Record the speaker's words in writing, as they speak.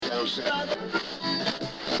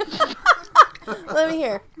Let me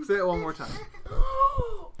hear. Say it one more time.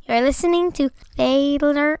 You're listening to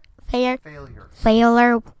Failure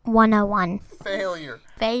 101. Failure.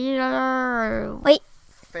 Failure. Wait.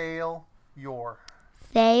 Fail your.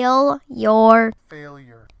 Failure.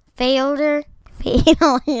 Failure. Failure.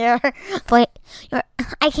 Failure. Wait.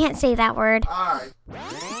 I can't say that word. All right.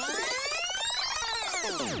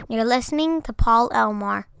 You're listening to Paul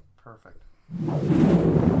Elmore. Perfect.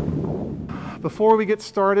 Before we get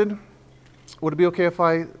started, would it be okay if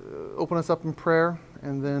I open us up in prayer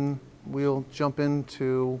and then we'll jump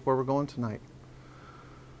into where we're going tonight?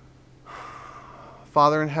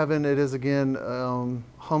 Father in heaven, it is again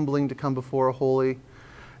humbling to come before a holy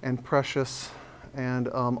and precious and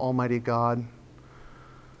almighty God.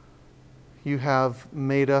 You have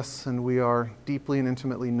made us and we are deeply and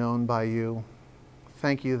intimately known by you.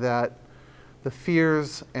 Thank you that the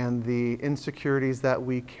fears and the insecurities that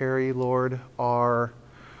we carry, Lord, are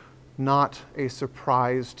not a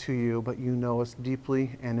surprise to you, but you know us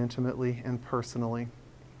deeply and intimately and personally.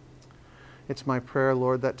 It's my prayer,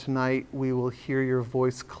 Lord, that tonight we will hear your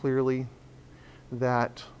voice clearly,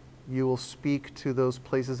 that you will speak to those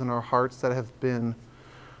places in our hearts that have been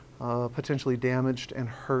potentially damaged and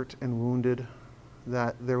hurt and wounded,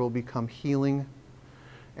 that there will become healing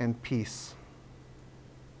and peace.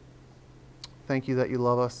 Thank you that you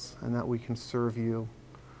love us and that we can serve you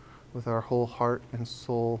with our whole heart and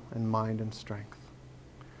soul and mind and strength.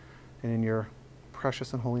 And in your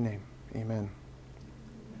precious and holy name, amen.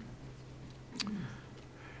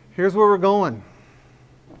 Here's where we're going.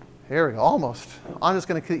 There we go, almost. I'm just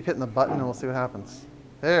going to keep hitting the button and we'll see what happens.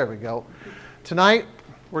 There we go. Tonight,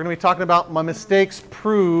 we're going to be talking about my mistakes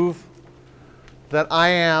prove that I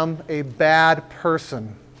am a bad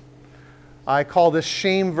person. I call this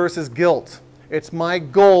shame versus guilt. It's my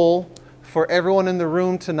goal for everyone in the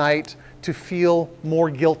room tonight to feel more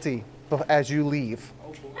guilty as you leave.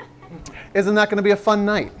 Isn't that going to be a fun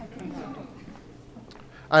night?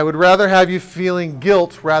 I would rather have you feeling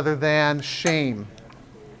guilt rather than shame.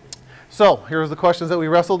 So, here's the questions that we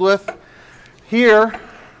wrestled with. Here,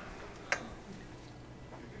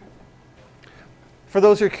 for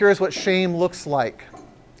those who are curious what shame looks like,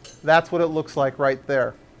 that's what it looks like right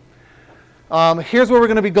there. Here's where we're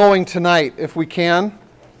going to be going tonight, if we can.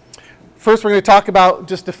 First, we're going to talk about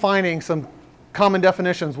just defining some common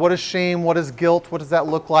definitions. What is shame? What is guilt? What does that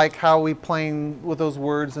look like? How are we playing with those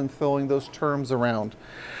words and throwing those terms around?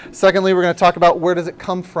 Secondly, we're going to talk about where does it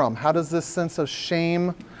come from? How does this sense of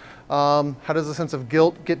shame, how does the sense of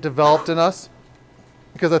guilt get developed in us?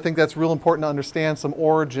 Because I think that's real important to understand some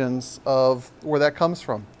origins of where that comes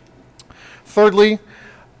from. Thirdly,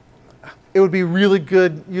 it would be really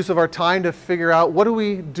good use of our time to figure out what do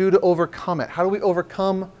we do to overcome it? How do we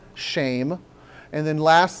overcome shame? And then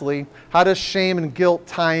lastly, how does shame and guilt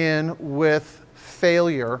tie in with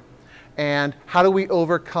failure? And how do we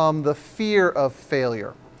overcome the fear of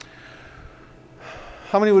failure?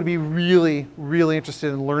 How many would be really, really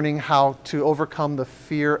interested in learning how to overcome the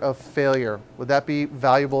fear of failure? Would that be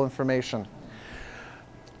valuable information?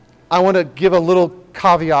 I want to give a little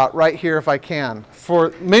caveat right here if I can.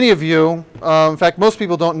 For many of you, in fact, most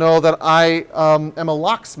people don't know that I am a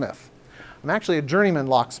locksmith. I'm actually a journeyman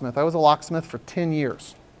locksmith. I was a locksmith for 10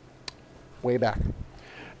 years, way back.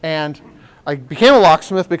 And I became a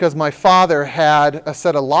locksmith because my father had a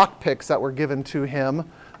set of lock picks that were given to him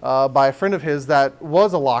by a friend of his that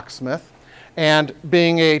was a locksmith. And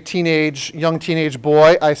being a young teenage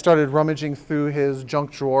boy, I started rummaging through his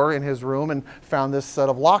junk drawer in his room and found this set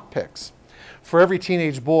of lock picks. For every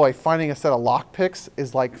teenage boy, finding a set of lock picks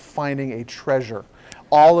is like finding a treasure.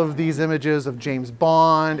 All of these images of James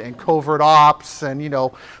Bond and covert ops and,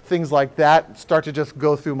 things like that start to just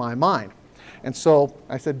go through my mind. And so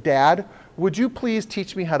I said, Dad, would you please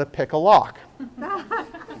teach me how to pick a lock?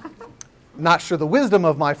 Not sure the wisdom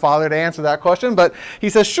of my father to answer that question, but he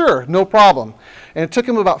says, sure, no problem. And it took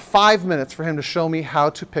him about 5 minutes for him to show me how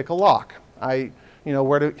to pick a lock. How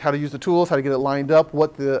to use the tools, how to get it lined up,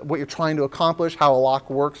 what you're trying to accomplish, how a lock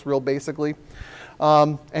works real basically.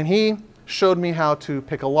 And he showed me how to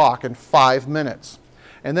pick a lock in 5 minutes.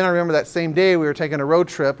 And then I remember that same day we were taking a road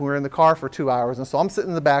trip and we were in the car for 2 hours. And so I'm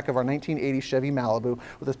sitting in the back of our 1980 Chevy Malibu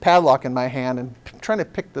with this padlock in my hand and trying to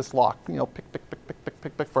pick this lock,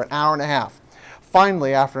 pick for an hour and a half.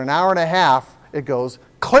 Finally, after an hour and a half, it goes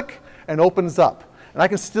click and opens up. And I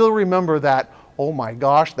can still remember that, oh my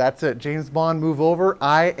gosh, that's it. James Bond, move over.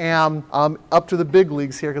 I am up to the big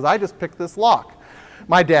leagues here because I just picked this lock.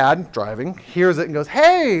 My dad, driving, hears it and goes,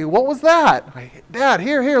 hey, what was that? Dad,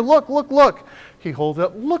 here, look. He holds it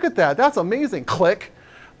up, look at that, that's amazing. Click.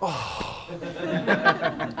 Oh,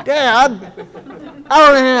 Dad,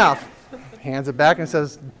 hour and a half. Hands it back and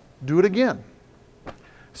says, do it again.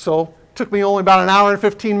 So took me only about an hour and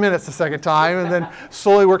 15 minutes the second time, and then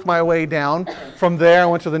slowly worked my way down. From there, I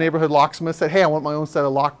went to the neighborhood locksmith, said, hey, I want my own set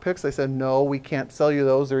of lock picks. They said, no, we can't sell you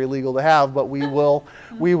those. They're illegal to have, but we will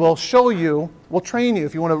show you, we'll train you.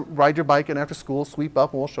 If you want to ride your bike and after school, sweep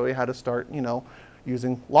up, and we'll show you how to start,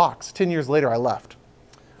 using locks. 10 years later, I left.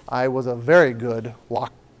 I was a very good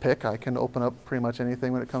lock pick. I can open up pretty much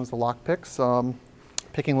anything when it comes to lock picks,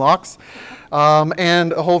 picking locks,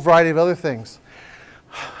 and a whole variety of other things.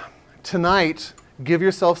 Tonight, give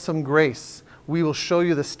yourself some grace. We will show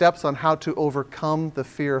you the steps on how to overcome the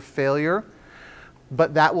fear of failure,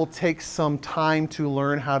 but that will take some time to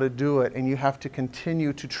learn how to do it, and you have to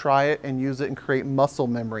continue to try it and use it and create muscle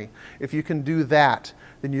memory. If you can do that,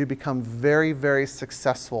 then you become very, very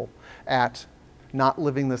successful at not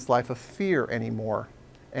living this life of fear anymore,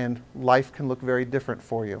 and life can look very different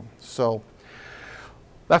for you. So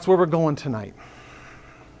that's where we're going tonight.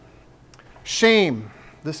 Shame.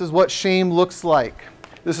 This is what shame looks like.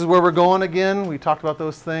 This is where we're going again. We talked about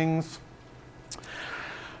those things.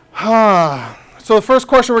 So the first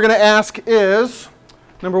question we're going to ask is,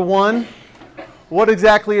 number one, what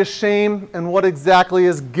exactly is shame and what exactly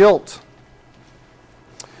is guilt?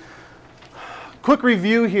 Quick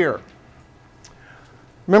review here.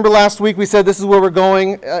 Remember last week we said this is where we're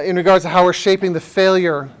going in regards to how we're shaping the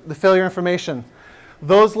failure information.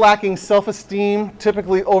 Those lacking self-esteem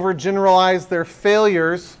typically overgeneralize their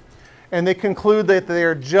failures, and they conclude that they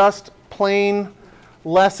are just plain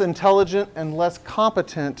less intelligent and less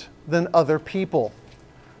competent than other people.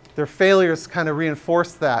 Their failures kind of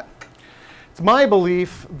reinforce that. It's my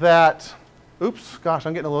belief that, I'm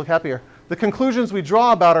getting a little happier. The conclusions we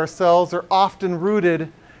draw about ourselves are often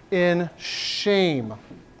rooted in shame.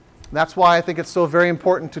 That's why I think it's so very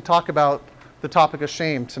important to talk about the topic of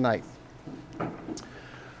shame tonight.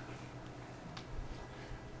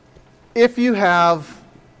 If you have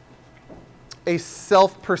a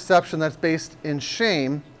self-perception that's based in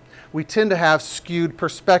shame, we tend to have skewed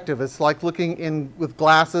perspective. It's like looking in with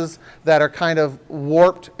glasses that are kind of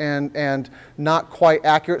warped and not quite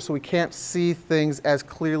accurate, so we can't see things as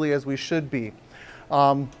clearly as we should be.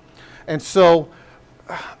 And so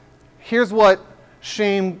here's what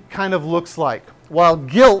shame kind of looks like. While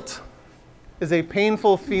guilt is a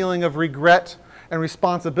painful feeling of regret and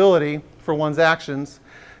responsibility for one's actions,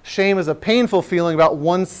 shame is a painful feeling about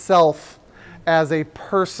oneself as a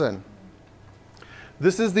person.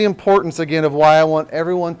 This is the importance, again, of why I want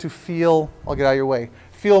everyone to feel, I'll get out of your way,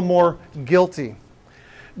 feel more guilty.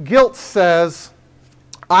 Guilt says,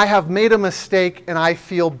 I have made a mistake and I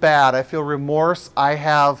feel bad. I feel remorse. I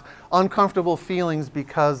have uncomfortable feelings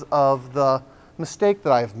because of the mistake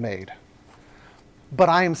that I've made. But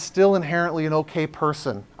I am still inherently an okay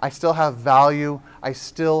person. I still have value. I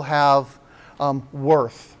still have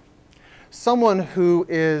worth. Someone who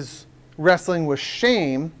is wrestling with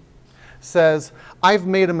shame says, I've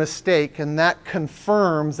made a mistake, and that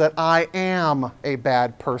confirms that I am a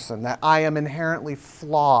bad person, that I am inherently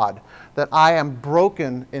flawed, that I am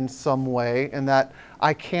broken in some way, and that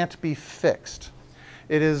I can't be fixed.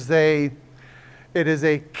 It is a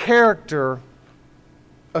character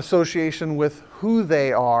association with who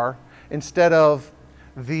they are instead of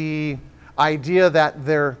the idea that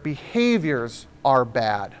their behaviors are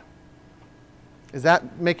bad. Is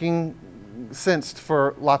that making sense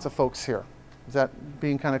for lots of folks here? Is that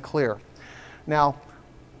being kind of clear? Now,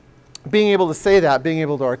 being able to say that, being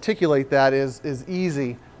able to articulate that is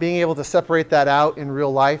easy. Being able to separate that out in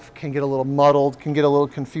real life can get a little muddled, can get a little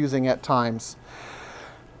confusing at times.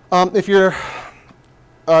 If your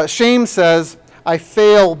shame says, I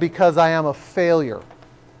fail because I am a failure.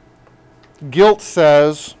 Guilt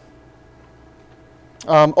says,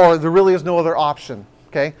 or there really is no other option.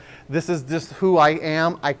 Okay? This is just who I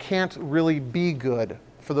am. I can't really be good,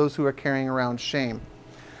 for those who are carrying around shame.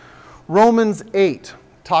 Romans 8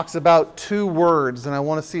 talks about two words, and I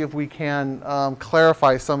want to see if we can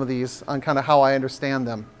clarify some of these on kind of how I understand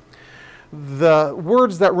them. The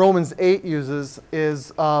words that Romans 8 uses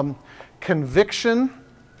is conviction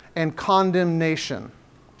and condemnation.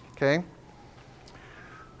 Okay?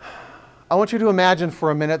 I want you to imagine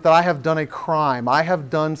for a minute that I have done a crime. I have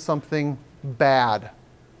done something bad.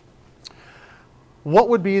 What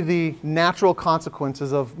would be the natural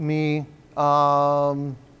consequences of me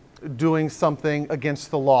doing something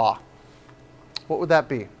against the law? What would that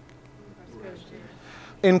be?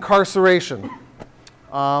 Incarceration.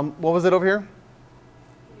 What was it over here?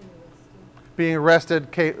 Being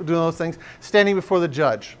arrested, doing those things. Standing before the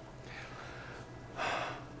judge.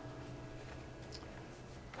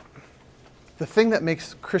 The thing that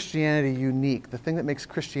makes Christianity unique, the thing that makes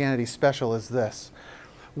Christianity special is this.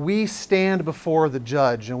 We stand before the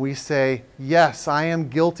judge and we say, yes, I am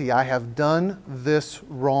guilty. I have done this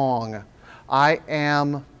wrong. I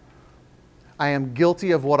am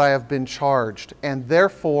guilty of what I have been charged, and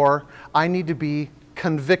therefore I need to be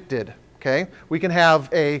convicted. Okay? We can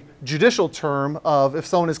have a judicial term of if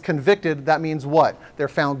someone is convicted, that means what? They're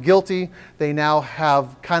found guilty. They now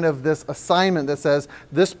have kind of this assignment that says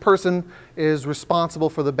this person is responsible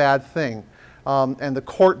for the bad thing. And the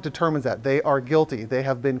court determines that. They are guilty. They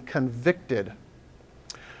have been convicted.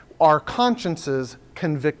 Our consciences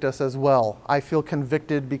convict us as well. I feel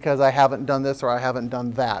convicted because I haven't done this or I haven't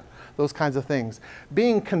done that. Those kinds of things.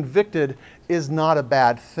 Being convicted is not a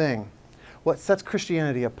bad thing. What sets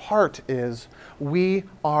Christianity apart is we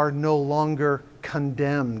are no longer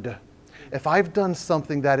condemned. If I've done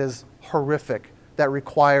something that is horrific, that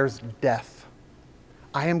requires death,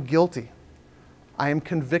 I am guilty. I am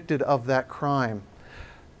convicted of that crime.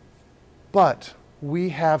 But we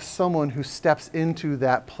have someone who steps into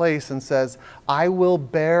that place and says, I will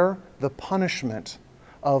bear the punishment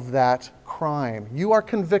of that crime. You are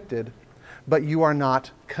convicted, but you are not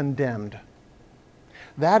condemned.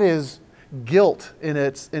 That is guilt in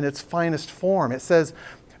its finest form. It says,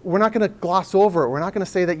 we're not going to gloss over it. We're not going to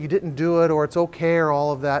say that you didn't do it or it's okay or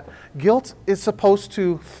all of that. Guilt is supposed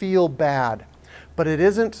to feel bad, but it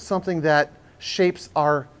isn't something that shapes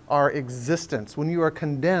our existence. When you are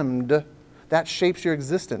condemned, that shapes your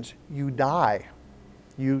existence. You die.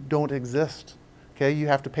 You don't exist. Okay? You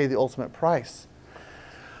have to pay the ultimate price.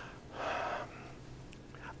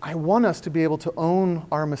 I want us to be able to own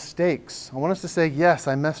our mistakes. I want us to say, yes,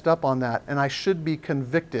 I messed up on that, and I should be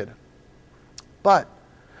convicted. But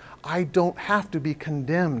I don't have to be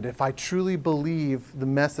condemned. If I truly believe the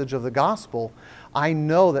message of the gospel, I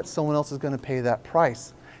know that someone else is going to pay that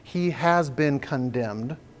price. He has been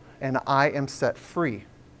condemned, and I am set free.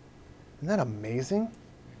 Isn't that amazing?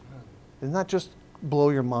 Doesn't that just blow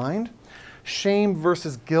your mind? Shame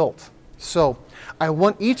versus guilt. So I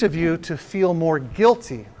want each of you to feel more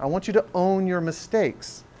guilty. I want you to own your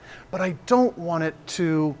mistakes. But I don't want it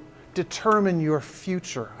to determine your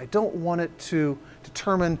future. I don't want it to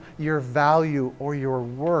determine your value or your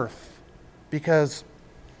worth. Because,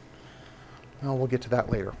 well, we'll get to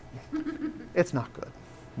that later. It's not good.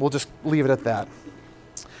 We'll just leave it at that.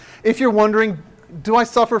 If you're wondering, do I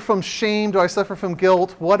suffer from shame? Do I suffer from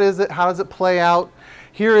guilt? What is it? How does it play out?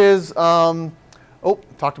 Here is...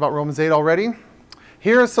 talked about Romans 8 already.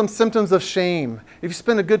 Here are some symptoms of shame. If you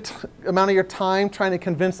spend a good amount of your time trying to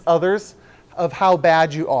convince others of how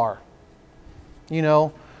bad you are. You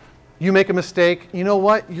know, you make a mistake. You know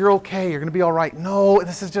what? You're okay. You're going to be all right. No,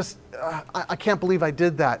 this is just, I can't believe I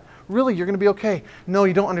did that. Really, you're going to be okay. No,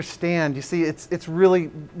 you don't understand. You see, it's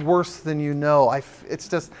really worse than you know.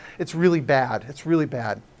 It's really bad. It's really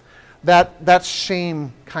bad. That's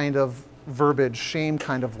shame kind of verbiage, shame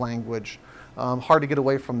kind of language. Hard to get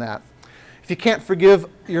away from that. If you can't forgive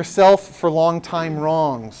yourself for long-time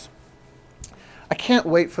wrongs, I can't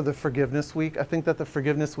wait for the forgiveness week. I think that the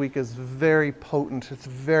forgiveness week is very potent. It's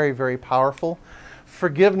very, very powerful.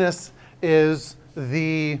 Forgiveness is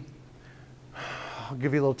I'll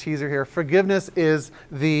give you a little teaser here. Forgiveness is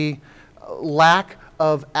the lack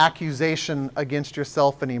of accusation against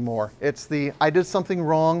yourself anymore. It's I did something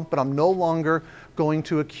wrong, but I'm no longer going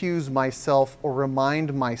to accuse myself or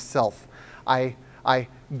remind myself. I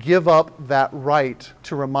give up that right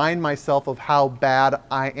to remind myself of how bad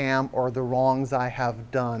I am or the wrongs I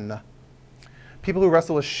have done. People who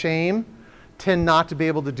wrestle with shame tend not to be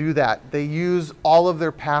able to do that. They use all of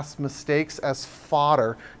their past mistakes as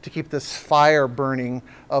fodder to keep this fire burning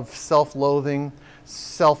of self-loathing,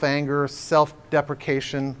 self-anger,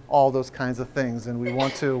 self-deprecation, all those kinds of things. And we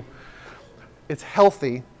want to, it's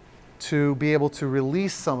healthy to be able to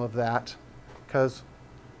release some of that because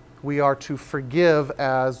we are to forgive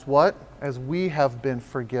as what? As we have been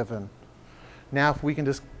forgiven. Now, if we can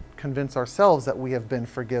just convince ourselves that we have been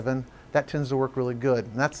forgiven, that tends to work really good.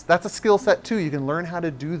 And that's a skill set too. You can learn how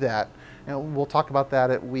to do that. And we'll talk about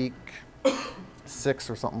that at week 6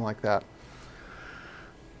 or something like that.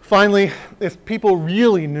 Finally, if people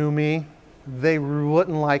really knew me, they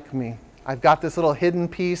wouldn't like me. I've got this little hidden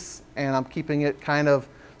piece, and I'm keeping it kind of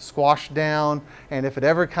squashed down. And if it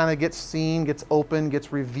ever kind of gets seen, gets open,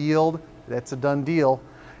 gets revealed, that's a done deal.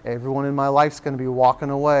 Everyone in my life's going to be walking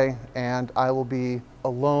away, and I will be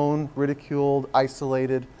alone, ridiculed,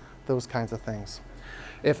 isolated, those kinds of things.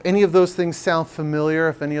 If any of those things sound familiar,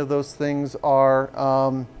 if any of those things are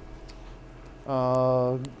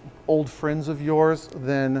old friends of yours,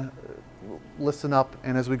 then listen up.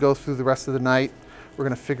 And as we go through the rest of the night, we're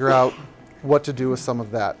going to figure out what to do with some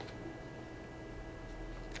of that.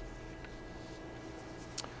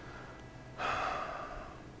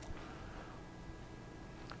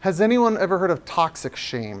 Has anyone ever heard of toxic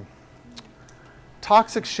shame?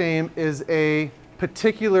 Toxic shame is a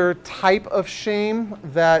particular type of shame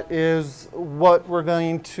that is what we're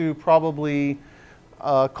going to probably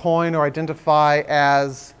coin or identify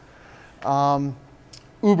as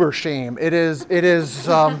uber shame. It is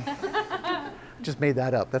just made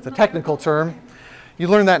that up. That's a technical term. You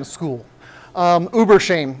learn that in school. Uber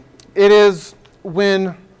shame. It is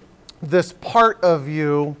when this part of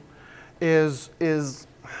you is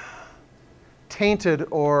tainted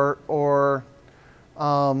or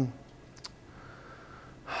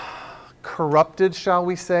corrupted, shall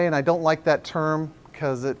we say, and I don't like that term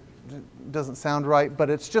because it doesn't sound right, but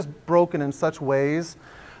it's just broken in such ways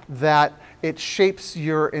that it shapes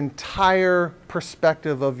your entire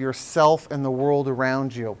perspective of yourself and the world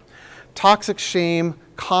around you. Toxic shame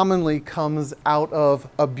commonly comes out of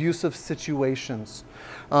abusive situations.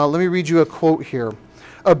 Let me read you a quote here.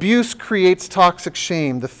 Abuse creates toxic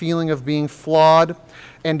shame, the feeling of being flawed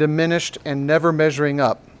and diminished and never measuring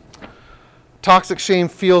up. Toxic shame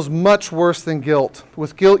feels much worse than guilt.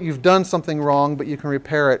 With guilt, you've done something wrong, but you can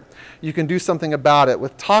repair it. You can do something about it.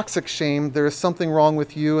 With toxic shame, there is something wrong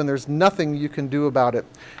with you, and there's nothing you can do about it.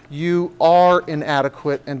 You are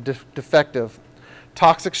inadequate and defective.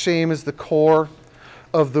 Toxic shame is the core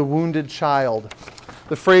of the wounded child.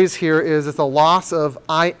 The phrase here is it's a loss of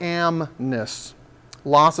I amness,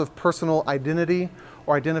 loss of personal identity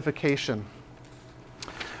or identification.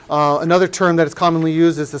 Another term that is commonly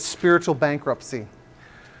used is a spiritual bankruptcy.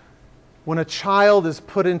 When a child is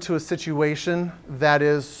put into a situation that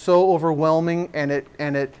is so overwhelming and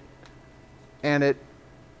it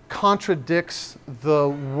contradicts the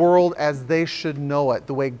world as they should know it,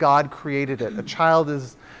 the way God created it. A child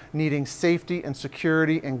is needing safety and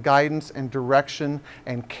security and guidance and direction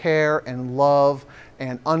and care and love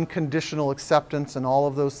and unconditional acceptance and all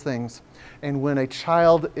of those things. And when a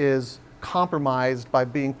child is compromised by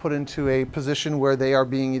being put into a position where they are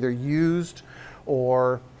being either used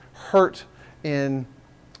or hurt in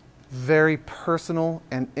very personal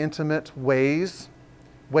and intimate ways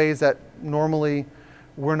that normally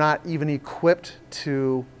we're not even equipped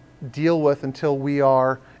to deal with until we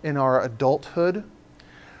are in our adulthood,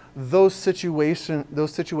 those situations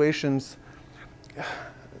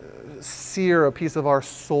sear a piece of our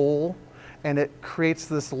soul, and it creates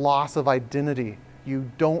this loss of identity.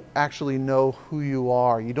 You don't actually know who you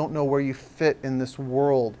are. You don't know where you fit in this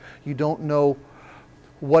world. You don't know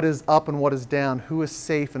what is up and what is down, who is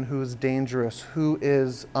safe and who is dangerous, who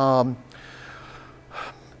is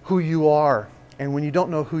who you are. And when you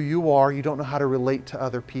don't know who you are, you don't know how to relate to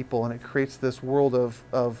other people, and it creates this world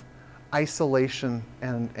of isolation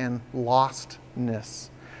and lostness.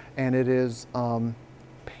 And it is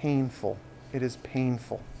painful. It is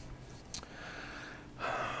painful.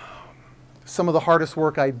 Some of the hardest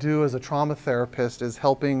work I do as a trauma therapist is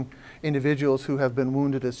helping individuals who have been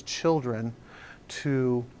wounded as children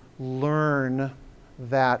to learn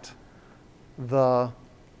that the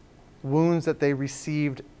wounds that they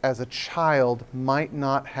received as a child might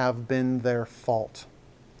not have been their fault,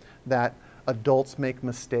 that adults make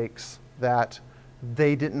mistakes, that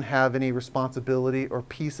they didn't have any responsibility or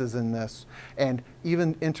pieces in this. And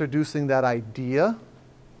even introducing that idea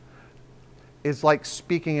is like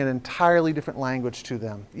speaking an entirely different language to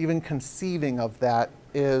them. Even conceiving of that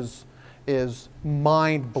is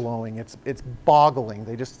mind-blowing. It's boggling.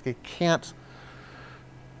 They can't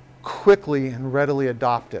quickly and readily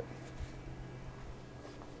adopt it.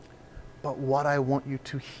 But what I want you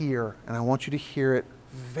to hear, and I want you to hear it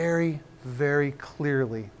very, very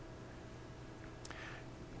clearly,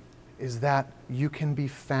 is that you can be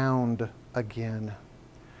found again.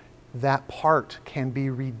 That part can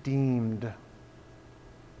be redeemed.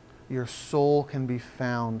 Your soul can be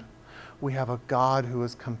found. We have a God who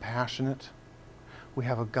is compassionate. We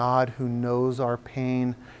have a God who knows our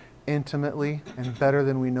pain intimately and better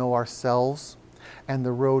than we know ourselves. And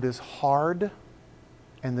the road is hard,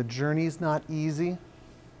 and the journey's not easy.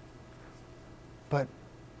 But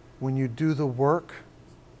when you do the work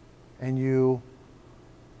and you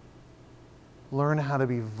learn how to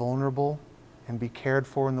be vulnerable and be cared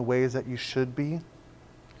for in the ways that you should be,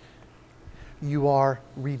 you are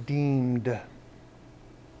redeemed.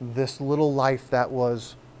 This little life that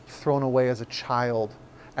was thrown away as a child,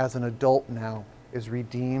 as an adult now, is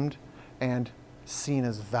redeemed and seen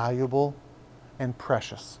as valuable and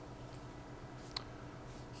precious.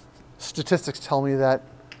 Statistics tell me that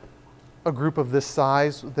a group of this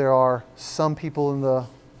size, there are some people in the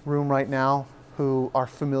room right now who are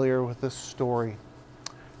familiar with this story.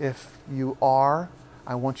 If you are,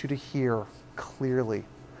 I want you to hear clearly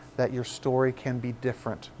that your story can be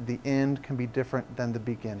different. The end can be different than the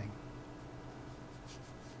beginning.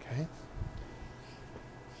 Okay?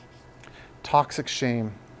 Toxic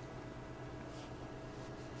shame.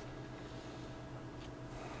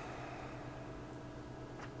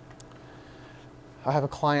 I have a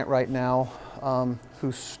client right now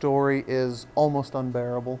whose story is almost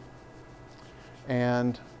unbearable,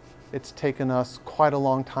 and it's taken us quite a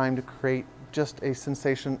long time to create just a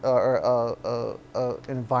sensation or an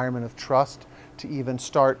environment of trust to even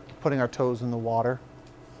start putting our toes in the water.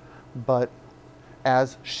 But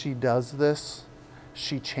as she does this,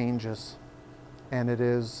 she changes, and it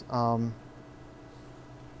is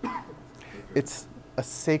it's a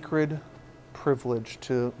sacred privilege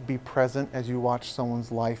to be present as you watch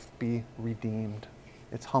someone's life be redeemed.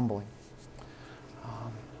 It's humbling.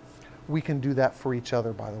 We can do that for each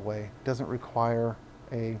other, by the way. It doesn't require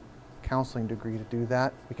a counseling degree to do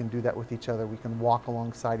that. We can do that with each other. We can walk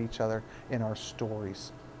alongside each other in our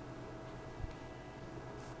stories.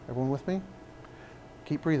 Everyone with me?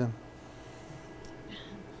 Keep breathing.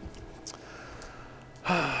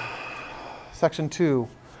 Section 2.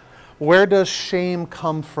 Where does shame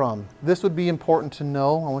come from? This would be important to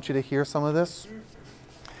know. I want you to hear some of this.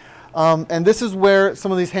 And this is where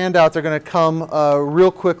some of these handouts are going to come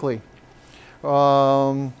real quickly.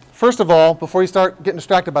 First of all, before you start getting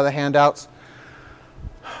distracted by the handouts,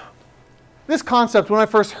 this concept, when I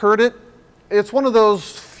first heard it, it's one of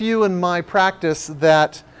those few in my practice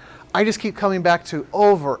that I just keep coming back to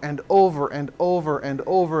over and over and over and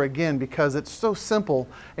over again because it's so simple,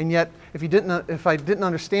 and yet if I didn't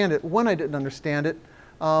understand it, when I didn't understand it,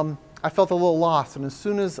 I felt a little lost. And as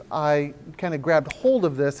soon as I kind of grabbed hold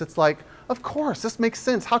of this, it's like, of course, this makes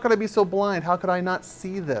sense. How could I be so blind? How could I not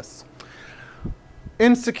see this?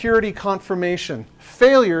 Insecurity confirmation.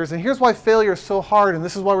 Failures, and here's why failure is so hard, and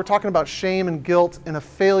this is why we're talking about shame and guilt in a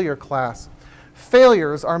failure class.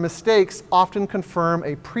 Failures, our mistakes, often confirm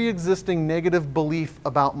a pre-existing negative belief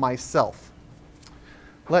about myself.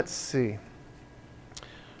 Let's see.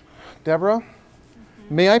 Deborah,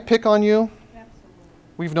 may I pick on you? Absolutely.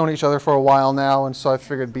 We've known each other for a while now, and so I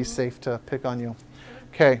figured it'd be safe to pick on you.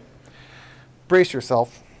 Okay. Brace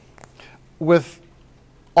yourself. With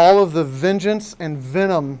all of the vengeance and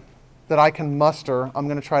venom that I can muster, I'm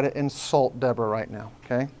going to try to insult Deborah right now,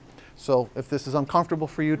 okay? So if this is uncomfortable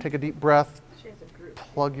for you, take a deep breath.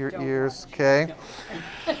 Plug your ears, okay?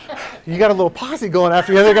 You got a little posse going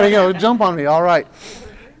after you. They're going to jump on me. All right.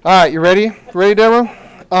 All right, you ready? Ready, Deborah?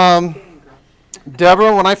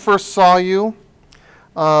 Deborah, when I first saw you,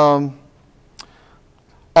 all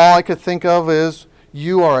I could think of is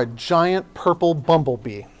you are a giant purple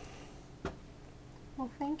bumblebee. Well,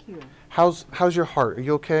 thank you. How's your heart? Are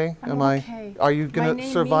you okay? I'm okay. Are you going to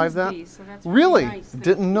survive that? Bee, so that's Really? nice.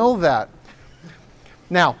 Didn't know that.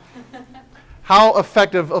 Now, how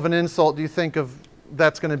effective of an insult do you think of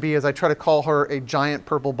that's going to be as I try to call her a giant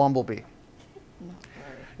purple bumblebee?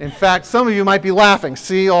 In fact, some of you might be laughing.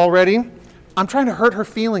 See already? I'm trying to hurt her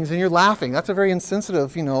feelings and you're laughing. That's a very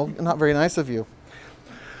insensitive, not very nice of you.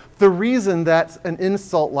 The reason that an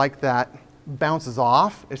insult like that bounces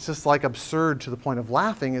off, it's just like absurd to the point of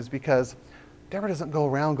laughing, is because Deborah doesn't go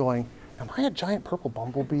around going, am I a giant purple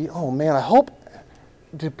bumblebee? Oh man, I hope,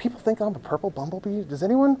 do people think I'm a purple bumblebee? Does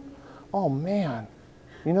anyone? Oh man,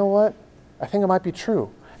 you know what? I think it might be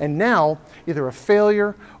true. And now, either a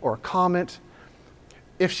failure or a comment,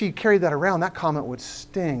 if she carried that around, that comment would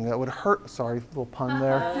sting, that would hurt. Sorry, little pun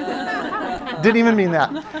there. Didn't even mean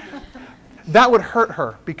that. That would hurt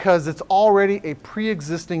her because it's already a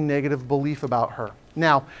pre-existing negative belief about her.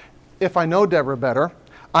 Now, if I know Deborah better,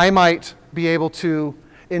 I might be able to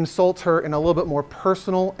insult her in a little bit more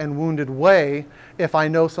personal and wounded way if I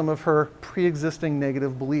know some of her pre-existing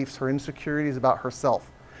negative beliefs, her insecurities about herself.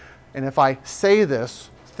 And if I say this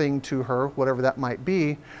thing to her, whatever that might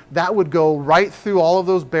be, that would go right through all of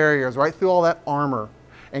those barriers, right through all that armor,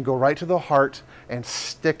 and go right to the heart and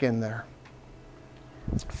stick in there.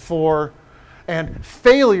 And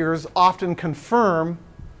failures often confirm,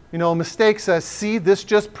 mistakes says, see, this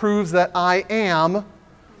just proves that I am,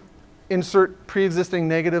 insert pre-existing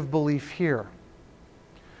negative belief here.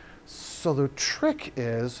 So the trick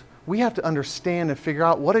is we have to understand and figure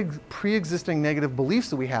out what pre-existing negative beliefs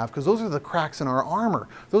that we have, because those are the cracks in our armor.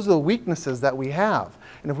 Those are the weaknesses that we have.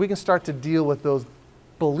 And if we can start to deal with those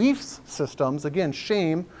belief systems, again,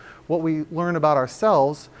 shame, what we learn about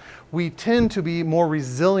ourselves, we tend to be more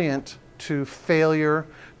resilient to failure,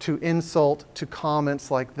 to insult, to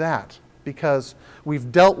comments like that, because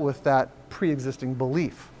we've dealt with that pre-existing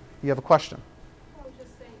belief. You have a question?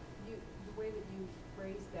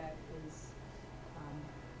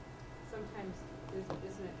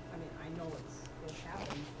 isn't it, I mean, I know it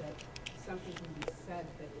happens, that something can be said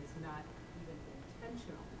that is not even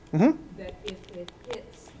intentional. Mm-hmm. That if it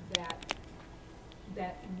hits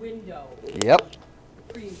that window Yep. of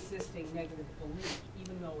pre-existing negative belief,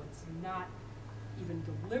 even though it's not even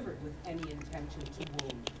delivered with any intention to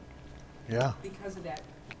wound, Yeah. because of that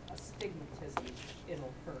astigmatism,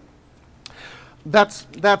 it'll hurt.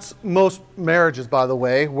 That's most marriages, by the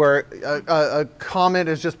way, where a comment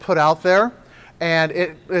is just put out there, and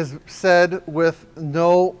it is said with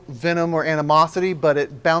no venom or animosity, but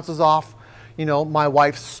it bounces off, my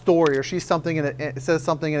wife's story, or she's something, and it says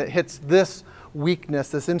something, and it hits this weakness,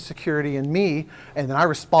 this insecurity in me, and then I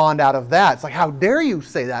respond out of that. It's like, how dare you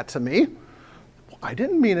say that to me? I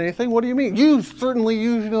didn't mean anything. What do you mean? You certainly,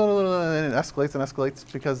 and it escalates and escalates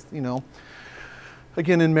because,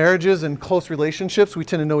 again, in marriages and close relationships, we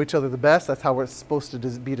tend to know each other the best. That's how we're supposed to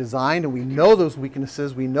be designed, and we know those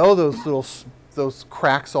weaknesses. We know those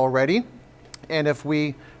cracks already. And if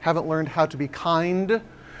we haven't learned how to be kind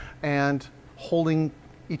and holding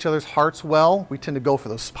each other's hearts well, we tend to go for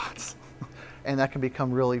those spots. And that can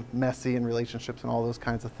become really messy in relationships and all those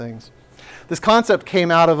kinds of things. This concept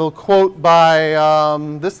came out of a quote by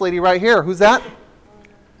this lady right here. Who's that?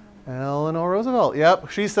 Eleanor Roosevelt.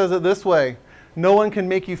 Yep. She says it this way: no one can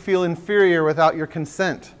make you feel inferior without your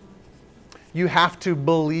consent. You have to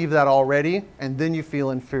believe that already, and then you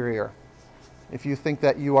feel inferior. If you think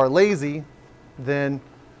that you are lazy, then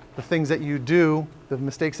the things that you do, the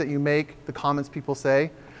mistakes that you make, the comments people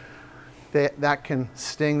say, that can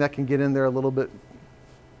sting, that can get in there a little bit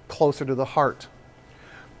closer to the heart.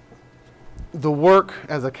 The work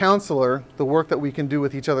as a counselor, the work that we can do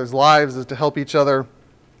with each other's lives is to help each other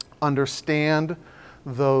understand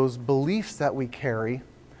those beliefs that we carry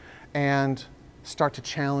and start to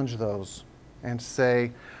challenge those and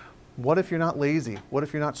say, what if you're not lazy? What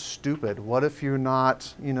if you're not stupid? What if you're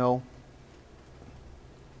not,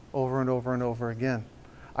 over and over and over again?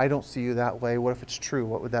 I don't see you that way. What if it's true?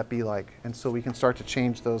 What would that be like? And so we can start to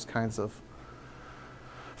change those kinds of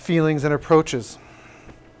feelings and approaches.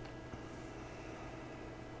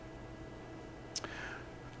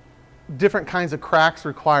 Different kinds of cracks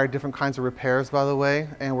require different kinds of repairs, by the way,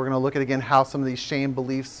 and we're going to look at again how some of these shame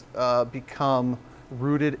beliefs become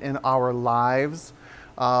rooted in our lives.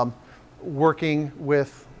 Working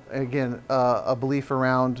with, again, a belief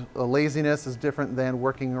around laziness is different than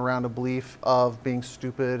working around a belief of being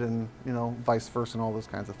stupid and, vice versa and all those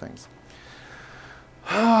kinds of things.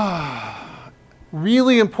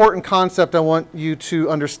 Really important concept I want you to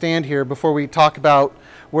understand here before we talk about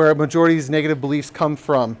where a majority of these negative beliefs come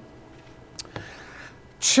from.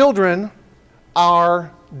 Children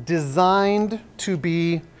are designed to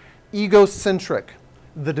be egocentric.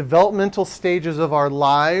 The developmental stages of our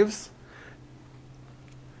lives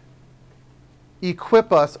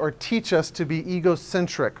equip us or teach us to be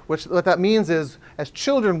egocentric. What that means is, as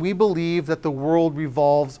children, we believe that the world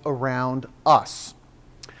revolves around us.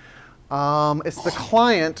 It's the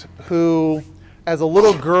client who, as a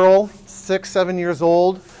little girl, 6, 7 years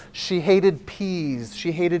old, she hated peas.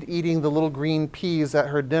 She hated eating the little green peas at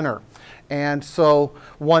her dinner. And so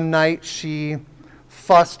one night she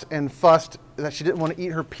fussed that she didn't want to eat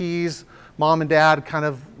her peas. Mom and Dad kind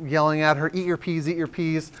of yelling at her, eat your peas, eat your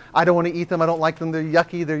peas. I don't want to eat them. I don't like them. They're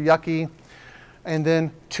yucky. And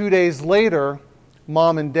then 2 days later,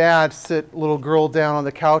 Mom and Dad sit little girl down on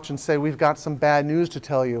the couch and say, we've got some bad news to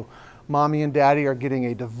tell you. Mommy and Daddy are getting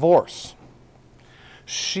a divorce.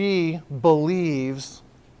 She believes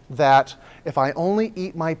that if I only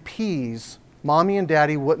eat my peas, Mommy and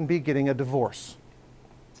Daddy wouldn't be getting a divorce.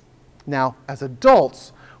 Now, as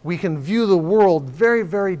adults, we can view the world very,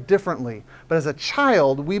 very differently. But as a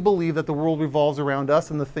child, we believe that the world revolves around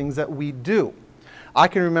us and the things that we do. I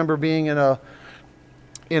can remember being in a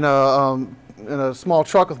small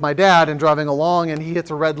truck with my dad and driving along, and he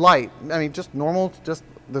hits a red light. I mean, just normal,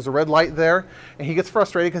 there's a red light there, and he gets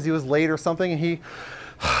frustrated because he was late or something, and he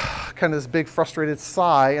kind of this big frustrated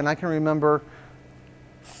sigh, and I can remember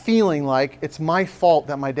feeling like it's my fault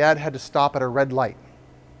that my dad had to stop at a red light.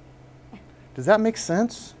 Does that make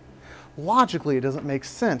sense? Logically, it doesn't make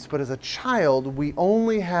sense, but as a child, we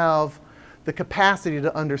only have the capacity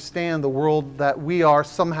to understand the world that we are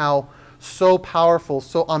somehow so powerful,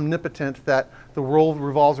 so omnipotent that the world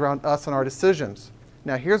revolves around us and our decisions.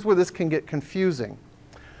 Now, here's where this can get confusing.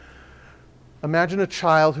 Imagine a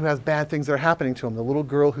child who has bad things that are happening to him, the little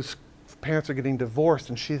girl whose parents are getting divorced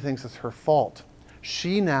and she thinks it's her fault.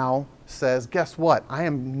 She now says, guess what? I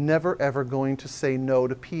am never ever going to say no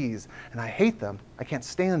to peas. And I hate them. I can't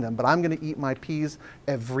stand them, but I'm going to eat my peas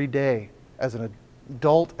every day as an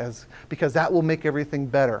adult, because that will make everything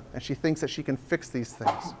better. And she thinks that she can fix these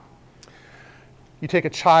things. You take a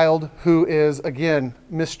child who is, again,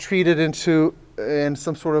 mistreated in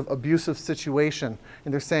some sort of abusive situation,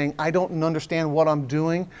 and they're saying, I don't understand what I'm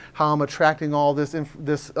doing, how I'm attracting all this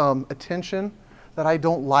attention that I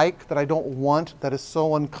don't like, that I don't want, that is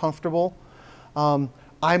so uncomfortable.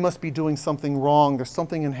 I must be doing something wrong. There's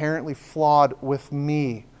something inherently flawed with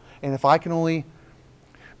me. And if I can only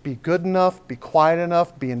be good enough, be quiet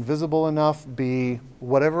enough, be invisible enough, be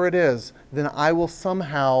whatever it is, then I will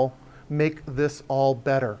somehow make this all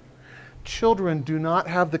better. Children do not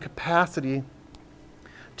have the capacity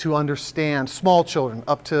to understand, small children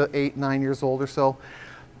up to 8, 9 years old or so,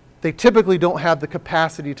 they typically don't have the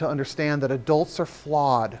capacity to understand that adults are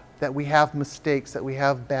flawed, that we have mistakes, that we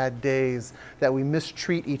have bad days, that we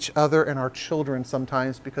mistreat each other and our children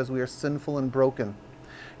sometimes because we are sinful and broken.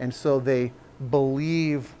 And so they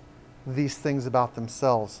believe these things about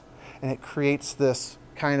themselves. And it creates this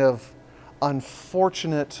kind of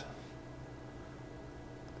unfortunate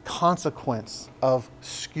consequence of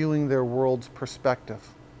skewing their world's perspective.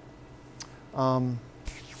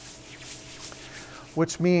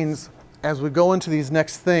 Which means, as we go into these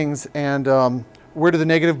next things, and where do the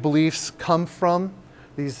negative beliefs come from?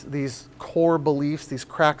 These core beliefs, these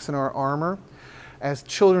cracks in our armor. As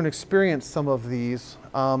children experience some of these,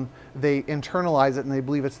 they internalize it and they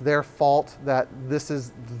believe it's their fault, that this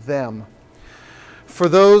is them. For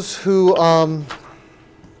those who,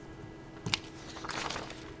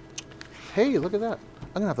 hey, look at that.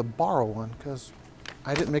 I'm going to have to borrow one because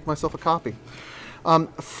I didn't make myself a copy.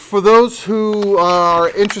 For those who are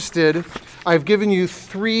interested, I've given you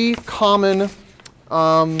 3 common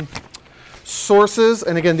sources,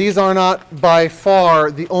 and again, these are not by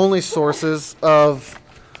far the only sources of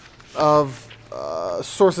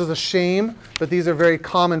sources of shame, but these are very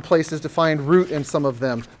common places to find root in some of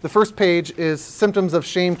them. The first page is symptoms of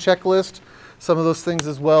shame checklist, some of those things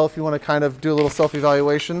as well if you want to kind of do a little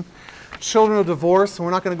self-evaluation. Children of divorce, and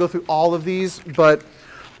we're not going to go through all of these, but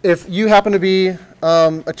if you happen to be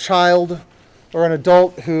a child or an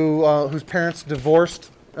adult whose parents divorced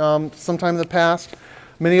sometime in the past,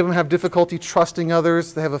 many of them have difficulty trusting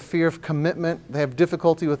others. They have a fear of commitment. They have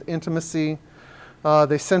difficulty with intimacy.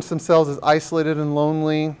 They sense themselves as isolated and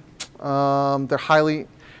lonely. They're highly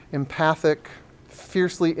empathic,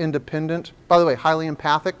 fiercely independent. By the way, highly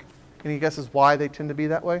empathic. Any guesses why they tend to be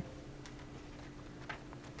that way?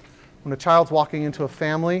 When a child's walking into a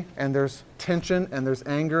family and there's tension and there's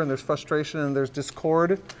anger and there's frustration and there's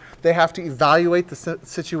discord, they have to evaluate the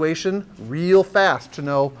situation real fast to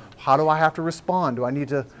know, how do I have to respond? Do I need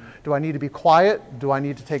to be quiet? Do I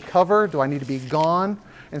need to take cover? Do I need to be gone?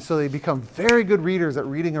 And so they become very good readers at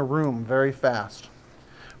reading a room very fast,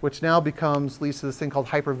 which now leads to this thing called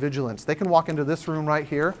hypervigilance. They can walk into this room right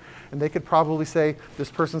here, and they could probably say, this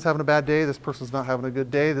person's having a bad day, this person's not having a good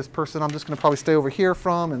day, this person I'm just going to probably stay over here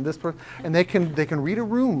from, and this person, and they can read a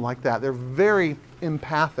room like that. They're very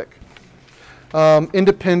empathic.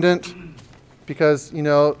 Independent, because,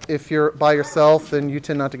 if you're by yourself, then you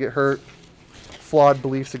tend not to get hurt. Flawed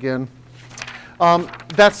beliefs again.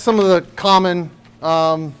 That's some of the common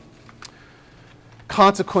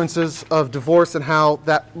consequences of divorce and how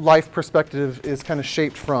that life perspective is kind of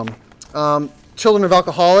shaped from. Children of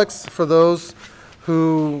alcoholics, for those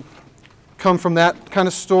who come from that kind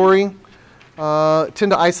of story,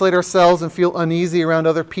 tend to isolate ourselves and feel uneasy around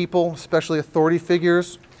other people, especially authority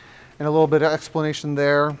figures, and a little bit of explanation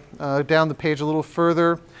there. Down the page a little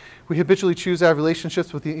further, we habitually choose to have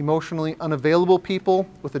relationships with the emotionally unavailable people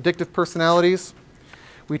with addictive personalities.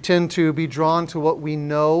 We tend to be drawn to what we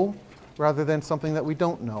know rather than something that we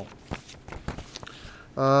don't know.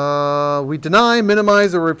 We deny,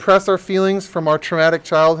 minimize, or repress our feelings from our traumatic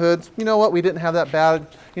childhoods. You know what? We didn't have that bad.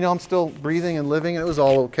 I'm still breathing and living, and it was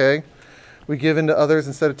all okay. We give in to others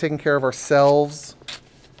instead of taking care of ourselves.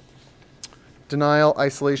 Denial,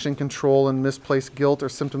 isolation, control, and misplaced guilt are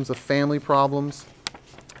symptoms of family problems.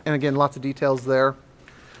 And again, lots of details there.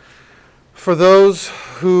 For those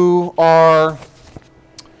who are...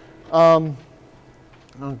 I'll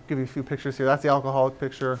give you a few pictures here. That's the alcoholic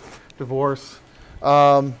picture, divorce.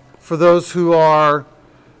 For those who are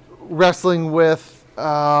wrestling with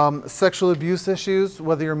sexual abuse issues,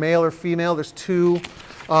 whether you're male or female, there's 2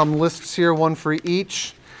 lists here, one for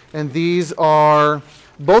each. And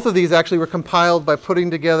both of these actually were compiled by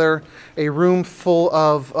putting together a room full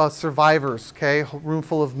of survivors, okay, a room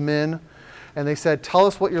full of men. And they said, tell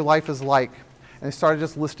us what your life is like. And they started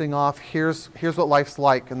just listing off, here's what life's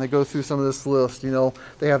like. And they go through some of this list.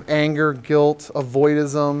 They have anger, guilt,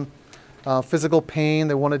 avoidism, physical pain,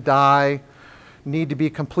 they want to die, need to be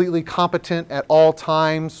completely competent at all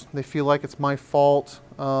times. They feel like it's my fault.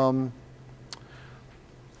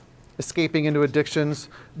 Escaping into addictions.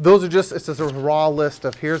 Those are just, it's just a raw list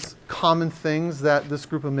of here's common things that this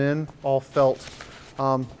group of men all felt,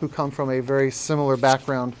 who come from a very similar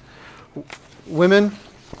background. Women,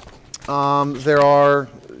 there are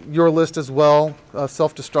your list as well,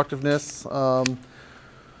 self-destructiveness.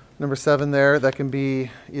 Number 7 there, that can be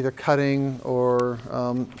either cutting or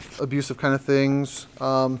abusive kind of things.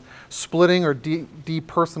 Splitting or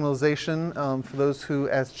depersonalization, for those who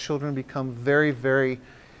as children become very, very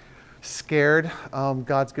scared.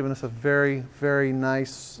 God's given us a very, very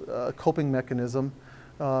nice coping mechanism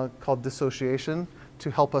called dissociation to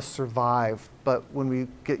help us survive. But when we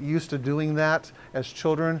get used to doing that as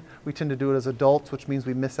children, we tend to do it as adults, which means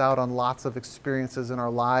we miss out on lots of experiences in our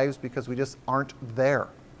lives because we just aren't there.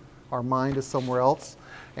 Our mind is somewhere else.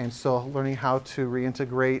 And so learning how to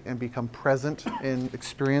reintegrate and become present in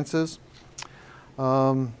experiences.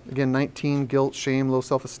 Again, 19, guilt, shame, low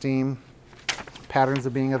self-esteem, patterns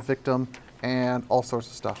of being a victim, and all sorts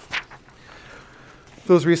of stuff.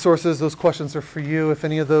 Those resources, those questions are for you. If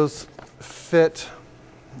any of those fit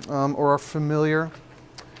or are familiar,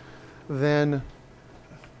 then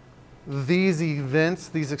these events,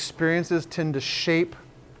 these experiences tend to shape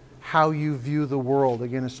how you view the world.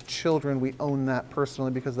 Again, as children, we own that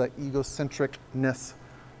personally because of that egocentricness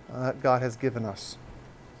that God has given us.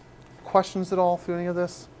 Questions at all through any of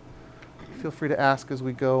this? Feel free to ask as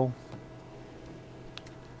we go.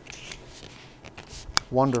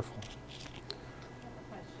 Wonderful. I have a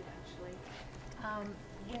question, actually.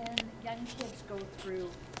 When young kids go through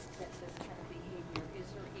this kind of behavior, is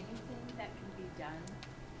there anything that can be done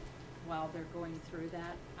while they're going through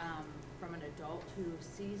that from an adult who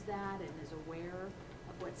sees that and is aware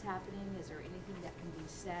of what's happening? Is there anything that can be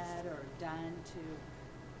said or done to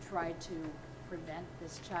try to prevent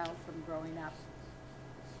this child from growing up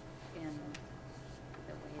in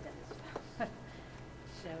the way that is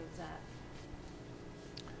shows that?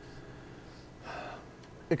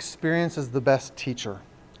 Experience is the best teacher,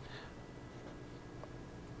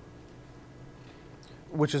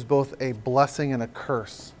 which is both a blessing and a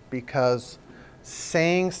curse, because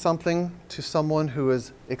saying something to someone who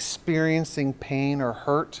is experiencing pain or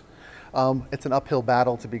hurt, it's an uphill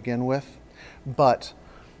battle to begin with. But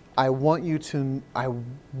I want you to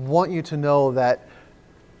know that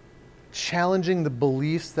challenging the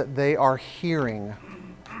beliefs that they are hearing,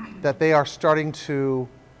 that they are starting to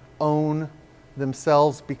own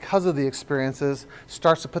themselves because of the experiences,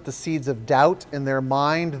 starts to put the seeds of doubt in their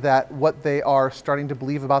mind that what they are starting to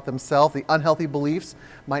believe about themselves, the unhealthy beliefs,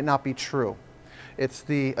 might not be true. It's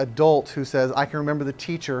the adult who says, I can remember the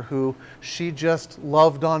teacher who, she just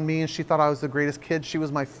loved on me and she thought I was the greatest kid. She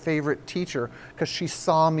was my favorite teacher because she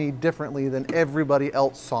saw me differently than everybody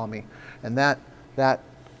else saw me. And that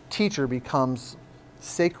teacher becomes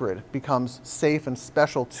sacred, becomes safe and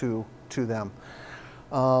special to them.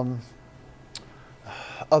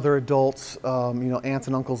 Other adults, aunts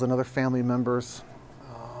and uncles and other family members,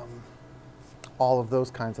 all of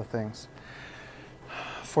those kinds of things.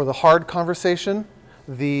 For the hard conversation,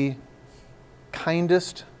 the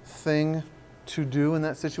kindest thing to do in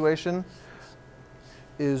that situation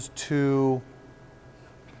is to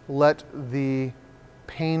let the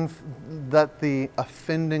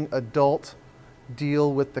offending adult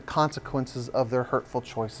deal with the consequences of their hurtful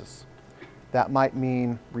choices. That might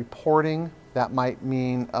mean reporting. That might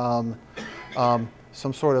mean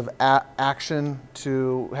some sort of action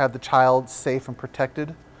to have the child safe and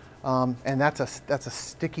protected. And that's a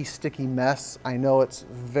sticky mess. I know it's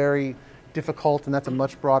very difficult, and that's a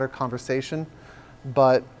much broader conversation.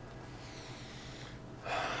 But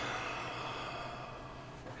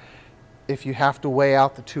if you have to weigh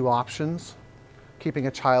out the two options, keeping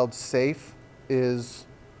a child safe is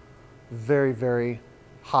very, very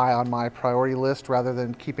high on my priority list, rather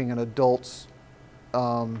than keeping an adult's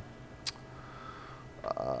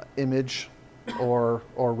image or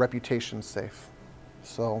reputation safe.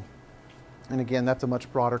 So, and again, that's a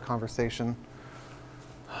much broader conversation.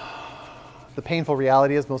 The painful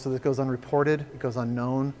reality is most of this goes unreported, it goes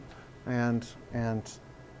unknown, and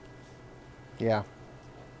yeah.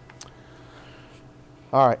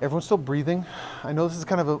 All right, everyone still breathing? I know this is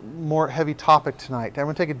kind of a more heavy topic tonight.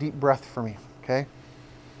 Everyone take a deep breath for me, okay?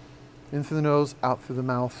 In through the nose, out through the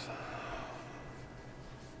mouth.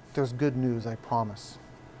 There's good news, I promise.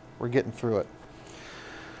 We're getting through it.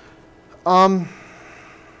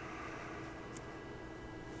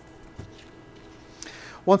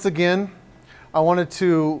 Once again, I wanted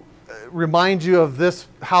to remind you of this,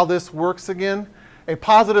 how this works again. A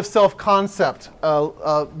positive self-concept,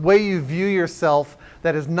 a way you view yourself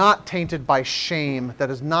that is not tainted by shame, that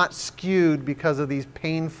is not skewed because of these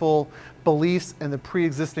painful beliefs and the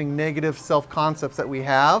pre-existing negative self-concepts that we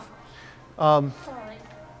have. We're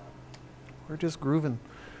just grooving,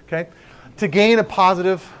 okay? To gain a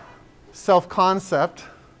positive self-concept,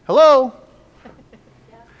 hello?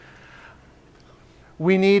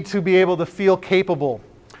 We need to be able to feel capable.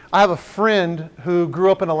 I have a friend who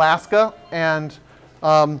grew up in Alaska and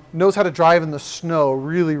knows how to drive in the snow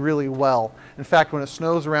really, really well. In fact, when it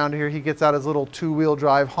snows around here, he gets out his little two-wheel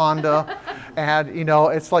drive Honda, and you know,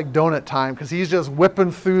 it's like donut time because he's just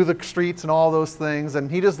whipping through the streets and all those things, and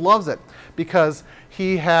he just loves it because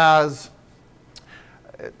he has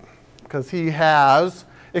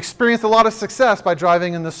experienced a lot of success by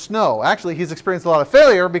driving in the snow. Actually, he's experienced a lot of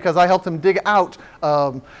failure because I helped him dig out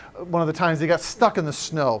one of the times he got stuck in the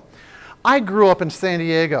snow. I grew up in San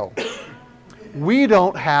Diego. We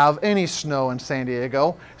don't have any snow in San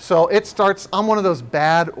Diego, so it starts, I'm one of those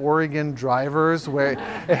bad Oregon drivers where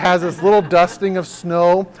it has this little dusting of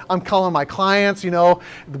snow. I'm calling my clients, you know,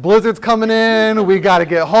 the blizzard's coming in, we got to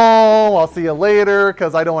get home, I'll see you later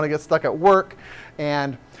because I don't want to get stuck at work.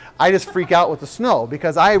 And I just freak out with the snow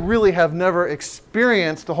because I really have never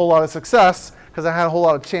experienced a whole lot of success because I had a whole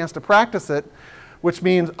lot of chance to practice it, which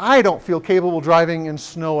means I don't feel capable driving in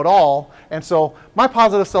snow at all. And so my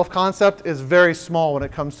positive self-concept is very small when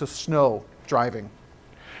it comes to snow driving.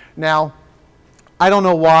 Now, I don't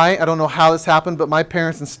know why, I don't know how this happened, but my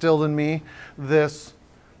parents instilled in me this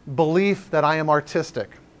belief that I am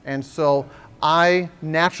artistic. And so I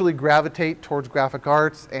naturally gravitate towards graphic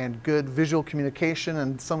arts and good visual communication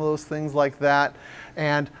and some of those things like that.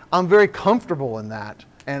 And I'm very comfortable in that.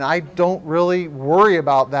 And I don't really worry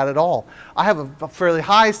about that at all. I have a fairly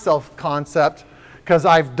high self-concept because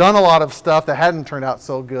I've done a lot of stuff that hadn't turned out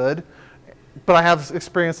so good. But I have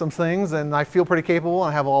experienced some things and I feel pretty capable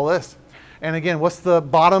and I have all this. And again, what's the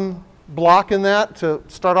bottom block in that to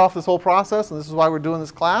start off this whole process? And this is why we're doing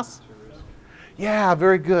this class? Yeah,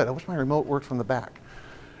 very good. I wish my remote worked from the back.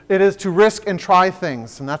 It is to risk and try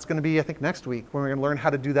things. And that's going to be, I think, next week when we're going to learn how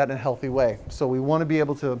to do that in a healthy way. So we want to be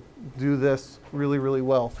able to do this really, really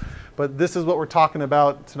well. But this is what we're talking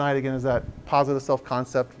about tonight, again, is that positive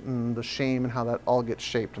self-concept and the shame and how that all gets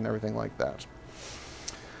shaped and everything like that.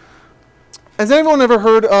 Has anyone ever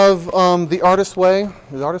heard of The Artist's Way?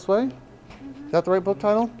 The Artist's Way? Is that the right book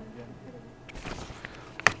title?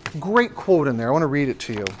 Great quote in there. I want to read it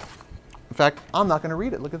to you. In fact, I'm not going to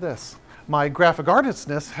read it. Look at this. My graphic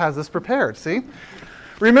artistness has this prepared, see?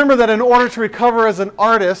 Remember that in order to recover as an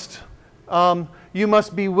artist, you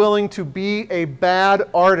must be willing to be a bad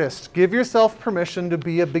artist. Give yourself permission to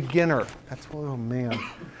be a beginner. That's, oh man.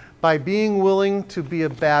 By being willing to be a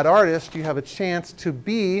bad artist, you have a chance to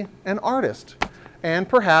be an artist. And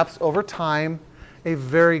perhaps, over time, a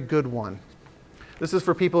very good one. This is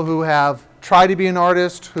for people who have tried to be an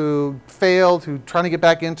artist, who failed, who are trying to get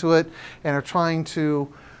back into it, and are trying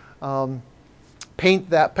to paint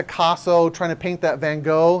that Picasso, trying to paint that Van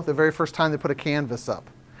Gogh the very first time they put a canvas up.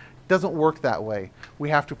 It doesn't work that way.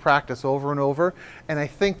 We have to practice over and over. And I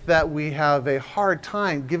think that we have a hard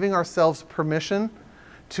time giving ourselves permission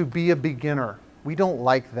to be a beginner. We don't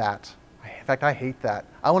like that. In fact, I hate that.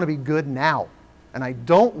 I want to be good now. And I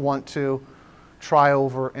don't want to try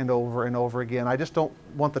over and over and over again. I just don't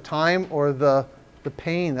want the time or the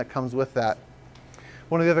pain that comes with that.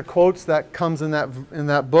 One of the other quotes that comes in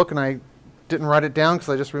that book, and I didn't write it down because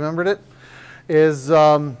I just remembered it, is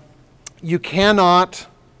you cannot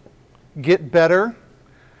get better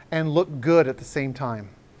and look good at the same time.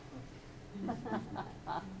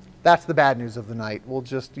 That's the bad news of the night. We'll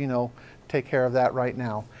just, take care of that right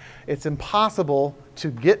now. It's impossible to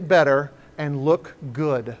get better and look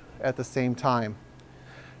good at the same time.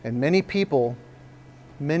 And many people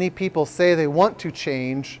say they want to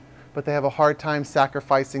change, but they have a hard time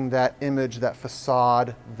sacrificing that image, that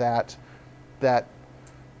facade, that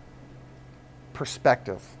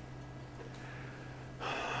perspective.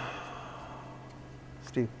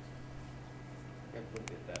 Steve. I've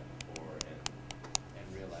looked at that before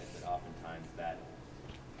and realized that oftentimes that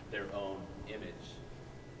their own image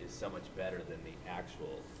is so much better than the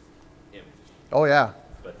actual image. Oh yeah.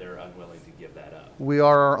 But they're unwilling to give that up. We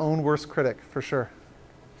are our own worst critic, for sure.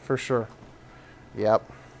 For sure.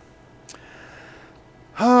 Yep.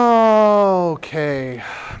 Okay.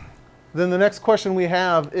 Then the next question we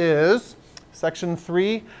have is section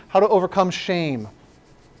 3, how to overcome shame.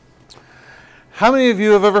 How many of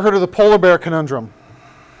you have ever heard of the polar bear conundrum?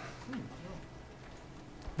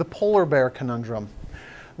 The polar bear conundrum.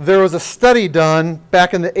 There was a study done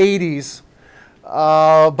back in the 80s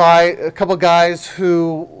by a couple guys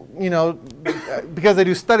who, because they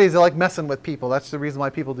do studies, they like messing with people. That's the reason why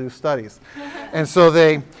people do studies. And so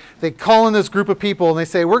they call in this group of people and they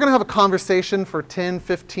say, we're going to have a conversation for 10,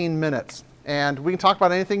 15 minutes. And we can talk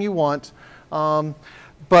about anything you want.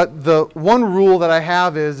 But the one rule that I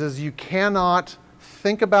have is you cannot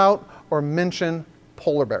think about or mention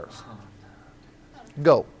polar bears.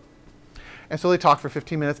 Go. And so they talk for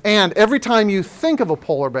 15 minutes. And every time you think of a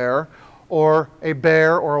polar bear or a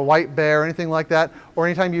white bear, anything like that, or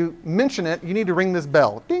anytime you mention it, you need to ring this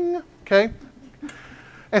bell. Ding. Okay?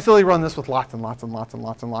 And so they run this with lots and lots and lots and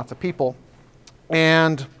lots and lots of people.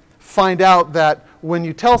 And find out that when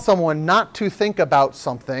you tell someone not to think about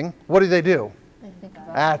something, what do?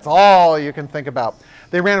 That's all you can think about.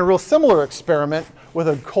 They ran a real similar experiment with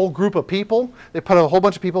a whole group of people. They put a whole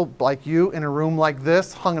bunch of people like you in a room like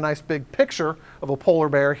this, hung a nice big picture of a polar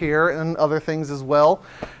bear here and other things as well.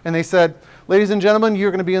 And they said, ladies and gentlemen,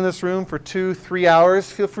 you're going to be in this room for 2-3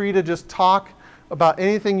 hours. Feel free to just talk about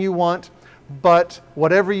anything you want, but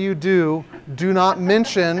whatever you do, do not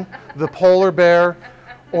mention the polar bear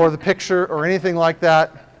or the picture or anything like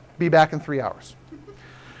that. Be back in 3 hours.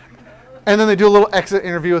 And then they do a little exit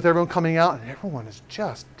interview with everyone coming out, and everyone is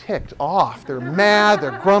just ticked off. They're mad,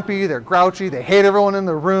 they're grumpy, they're grouchy, they hate everyone in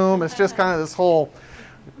the room. It's just kind of this whole,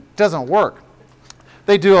 doesn't work.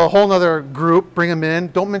 They do a whole other group, bring them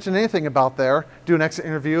in, don't mention anything about there, do an exit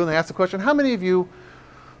interview, and they ask the question, how many of you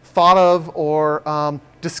thought of or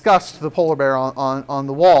discussed the polar bear on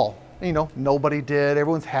the wall? And, nobody did.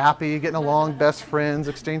 Everyone's happy, getting along, best friends,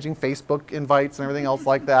 exchanging Facebook invites and everything else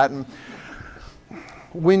like that. And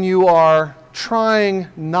when you are trying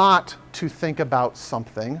not to think about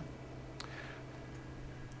something,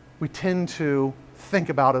 we tend to think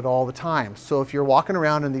about it all the time. So if you're walking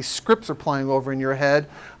around and these scripts are playing over in your head,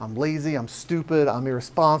 I'm lazy, I'm stupid, I'm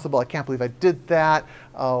irresponsible, I can't believe I did that,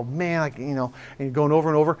 oh man, and you're going over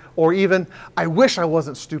and over, or even, I wish I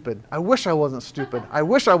wasn't stupid, I wish I wasn't stupid, I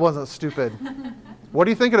wish I wasn't stupid. What are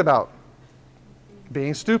you thinking about?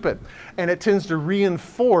 Being stupid. And it tends to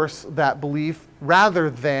reinforce that belief rather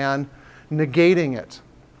than negating it.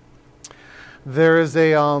 There is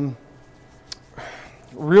a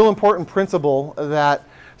real important principle that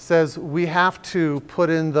says we have to put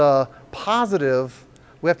in the positive,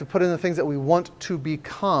 we have to put in the things that we want to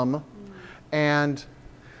become, and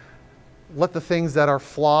let the things that are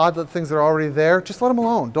flawed, the things that are already there, just let them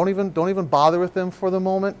alone. Don't even bother with them for the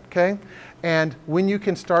moment, okay? And when you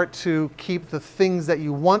can start to keep the things that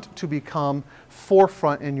you want to become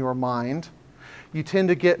forefront in your mind, you tend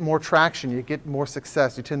to get more traction, you get more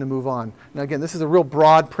success, you tend to move on. Now again, this is a real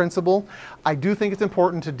broad principle. I do think it's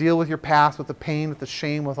important to deal with your past, with the pain, with the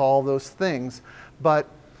shame, with all those things, but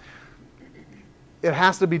it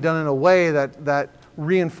has to be done in a way that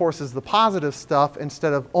reinforces the positive stuff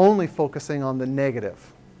instead of only focusing on the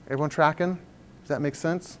negative. Everyone tracking? Does that make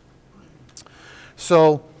sense?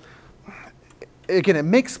 So, again, it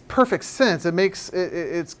makes perfect sense.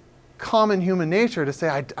 It's common human nature to say,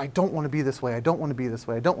 I don't want to be this way, I don't want to be this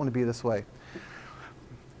way, I don't want to be this way.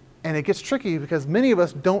 And it gets tricky because many of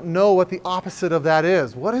us don't know what the opposite of that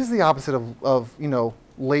is. What is the opposite of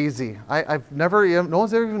lazy? No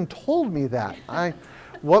one's ever even told me that.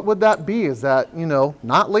 What would that be? Is that,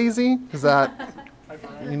 not lazy? Is that,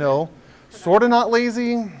 sort of not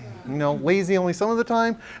lazy? Lazy only some of the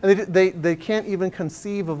time? And they can't even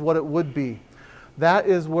conceive of what it would be. That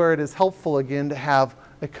is where it is helpful, again, to have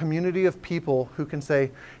a community of people who can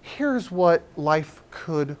say, here's what life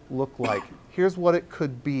could look like. Here's what it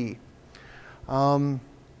could be.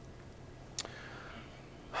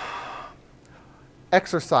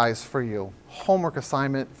 Exercise for you. Homework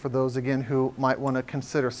assignment for those, again, who might want to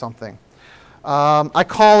consider something. I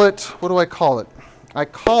call it, what do I call it? I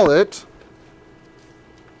call it,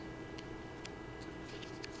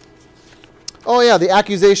 the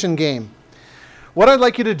accusation game. What I'd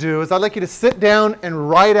like you to do is I'd like you to sit down and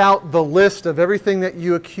write out the list of everything that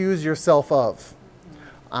you accuse yourself of.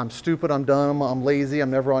 I'm stupid, I'm dumb, I'm lazy,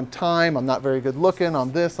 I'm never on time, I'm not very good looking,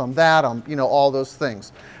 I'm this, I'm that, I'm, all those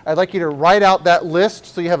things. I'd like you to write out that list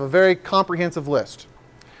so you have a very comprehensive list.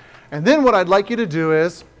 And then what I'd like you to do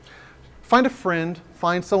is find a friend,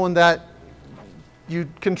 find someone that you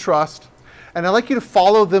can trust, and I'd like you to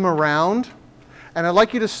follow them around, and I'd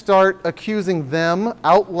like you to start accusing them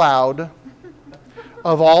out loud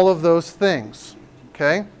of all of those things,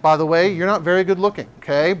 okay? By the way, you're not very good looking,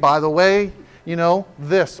 okay? By the way,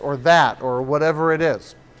 this or that or whatever it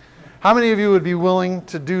is. How many of you would be willing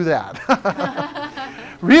to do that?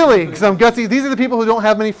 Really? Because I'm guessing these are the people who don't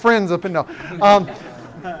have many friends up in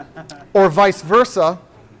or vice versa.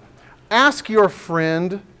 Ask your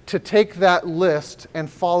friend to take that list and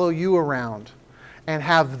follow you around and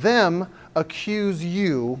have them accuse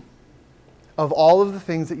you of all of the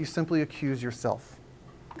things that you simply accuse yourself.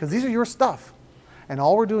 Because these are your stuff. And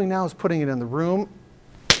all we're doing now is putting it in the room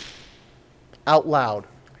out loud.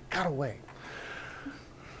 It got away.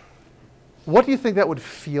 What do you think that would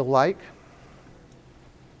feel like?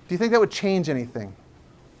 Do you think that would change anything?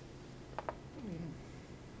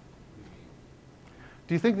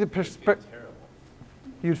 Do you think the Terrible.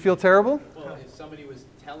 you'd feel terrible? Well, if somebody was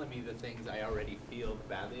telling me the things I already feel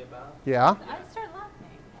badly about, Yeah. I'd start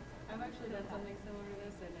laughing. I've actually done something similar to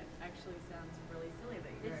this, and it actually sounds really silly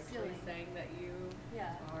that you're It's actually silly. saying that you Yeah.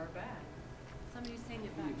 are bad. Somebody's saying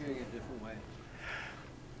it back. Hearing it a different way.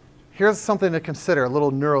 Here's something to consider, a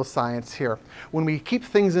little neuroscience here. When we keep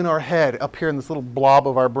things in our head, up here in this little blob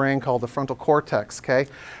of our brain called the frontal cortex, okay,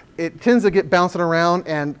 it tends to get bouncing around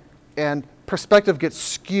and perspective gets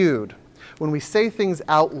skewed. When we say things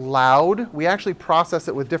out loud, we actually process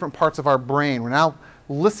it with different parts of our brain. We're now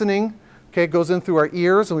listening, okay, it goes in through our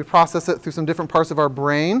ears, and we process it through some different parts of our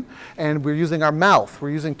brain, and we're using our mouth. We're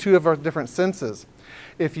using two of our different senses.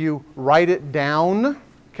 If you write it down,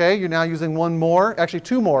 okay, you're now using one more, actually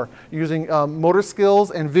two more, using motor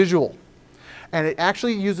skills and visual. And it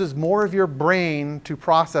actually uses more of your brain to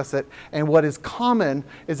process it. And what is common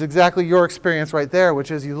is exactly your experience right there, which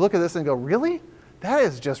is you look at this and go, really? That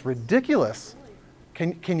is just ridiculous.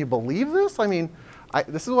 Can you believe this? I mean,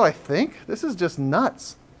 this is what I think? This is just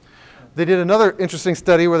nuts. They did another interesting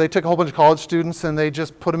study where they took a whole bunch of college students and they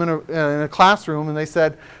just put them in a classroom and they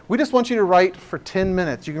said, we just want you to write for 10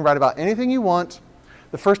 minutes. You can write about anything you want.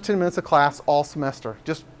 The first 10 minutes of class all semester.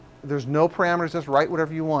 There's no parameters, just write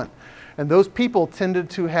whatever you want. And those people tended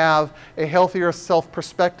to have a healthier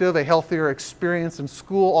self-perspective, a healthier experience in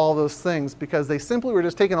school, all those things, because they simply were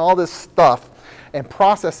just taking all this stuff and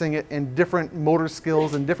processing it in different motor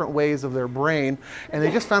skills and different ways of their brain, and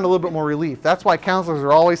they just found a little bit more relief. That's why counselors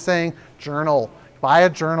are always saying, journal, buy a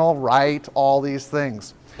journal, write, all these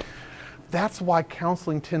things. That's why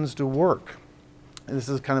counseling tends to work. And this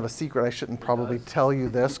is kind of a secret, I shouldn't probably tell you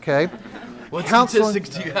this, okay? What Counseling-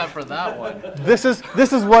 statistics do you have for that one? This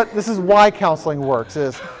is why counseling works.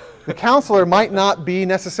 Is the counselor might not be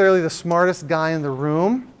necessarily the smartest guy in the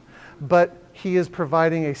room, but he is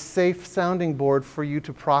providing a safe sounding board for you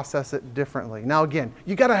to process it differently. Now again,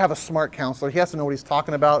 you got to have a smart counselor. He has to know what he's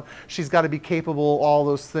talking about. She's got to be capable, all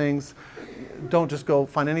those things. Don't just go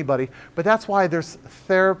find anybody. But that's why there's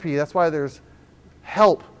therapy. That's why there's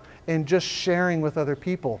help in just sharing with other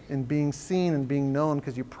people and being seen and being known,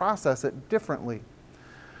 because you process it differently.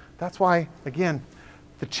 That's why, again,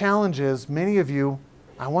 the challenge is, many of you,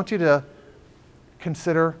 I want you to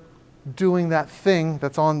consider doing that thing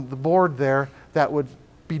that's on the board there that would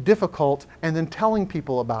be difficult and then telling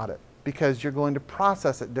people about it, because you're going to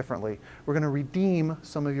process it differently. We're going to redeem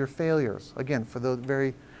some of your failures, again, for the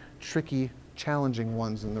very tricky, challenging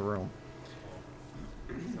ones in the room.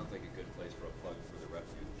 sounds like a good place for a plug for the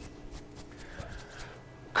refuge.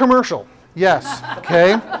 Commercial, yes,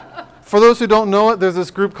 okay. For those who don't know it, there's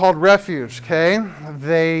this group called Refuge, okay.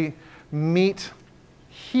 They meet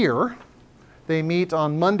here. They meet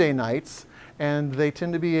on Monday nights, and they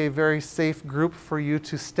tend to be a very safe group for you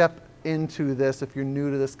to step into this if you're new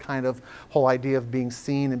to this kind of whole idea of being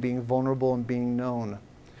seen and being vulnerable and being known.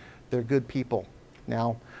 They're good people.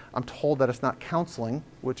 Now, I'm told that it's not counseling,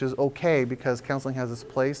 which is okay because counseling has its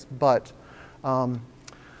place, but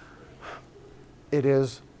it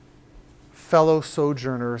is fellow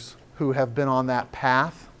sojourners who have been on that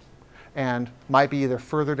path and might be either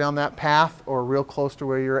further down that path or real close to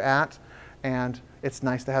where you're at, and it's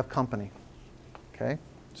nice to have company. Okay?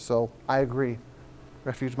 So I agree.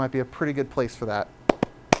 Refuge might be a pretty good place for that.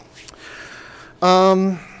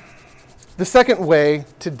 The second way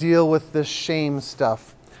to deal with this shame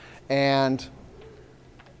stuff, and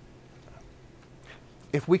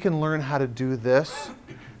if we can learn how to do this,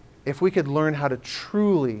 if we could learn how to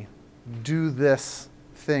truly do this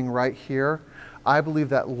thing right here, I believe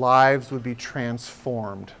that lives would be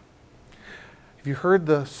transformed. Have you heard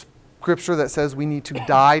the scripture that says we need to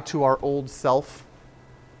die to our old self?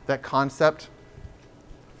 That concept?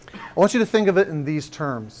 I want you to think of it in these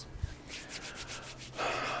terms.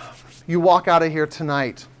 You walk out of here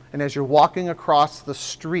tonight, and as you're walking across the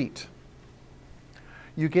street,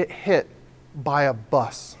 you get hit by a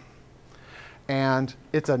bus. And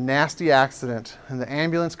it's a nasty accident, and the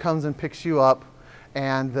ambulance comes and picks you up,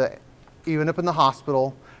 and you end up in the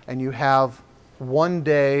hospital, and you have one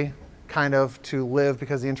day kind of to live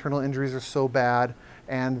because the internal injuries are so bad,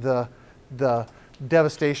 and the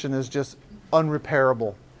devastation is just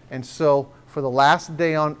unrepairable. And so for the last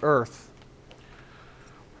day on earth,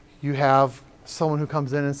 You have someone who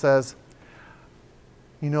comes in and says,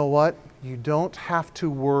 you know what? You don't have to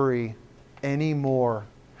worry anymore.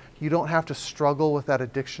 You don't have to struggle with that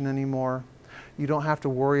addiction anymore. You don't have to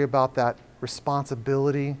worry about that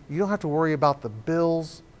responsibility. You don't have to worry about the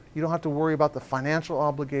bills. You don't have to worry about the financial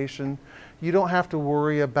obligation. You don't have to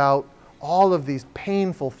worry about all of these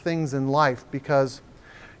painful things in life because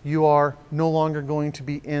you are no longer going to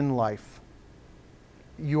be in life.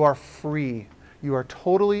 You are free. You are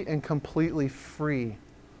totally and completely free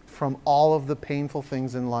from all of the painful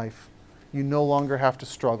things in life. You no longer have to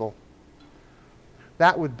struggle.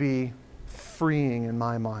 That would be freeing in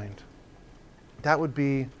my mind. That would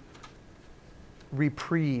be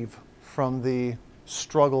reprieve from the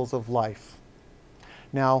struggles of life.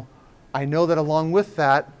 Now, I know that along with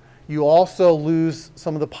that, you also lose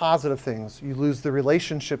some of the positive things. You lose the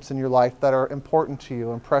relationships in your life that are important to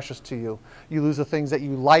you and precious to you. You lose the things that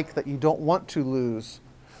you like that you don't want to lose.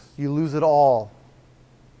 You lose it all.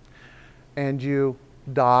 And you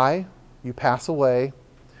die, you pass away,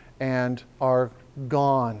 and are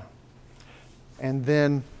gone. And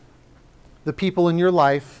then the people in your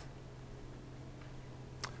life,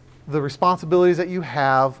 the responsibilities that you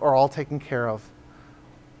have are all taken care of.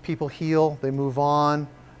 People heal, they move on,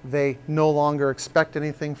 they no longer expect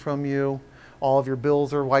anything from you. All of your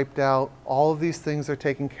bills are wiped out. All of these things are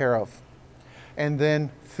taken care of. And then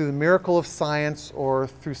through the miracle of science or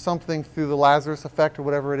through something, through the Lazarus effect or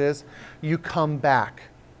whatever it is, you come back.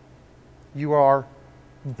 You are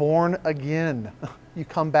born again. You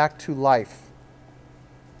come back to life.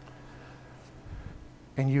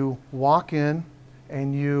 And you walk in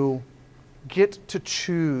and you get to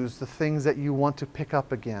choose the things that you want to pick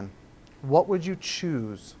up again. What would you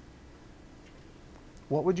choose?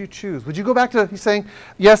 What would you choose? Would you go back to saying,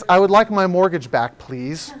 yes, I would like my mortgage back,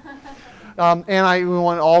 please. And I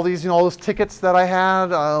want all these, all those tickets that I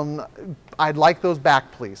had. I'd like those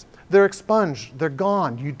back, please. They're expunged. They're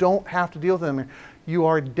gone. You don't have to deal with them. You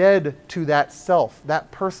are dead to that self.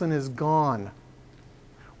 That person is gone.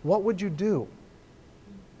 What would you do?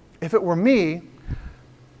 If it were me,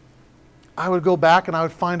 I would go back and I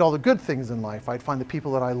would find all the good things in life. I'd find the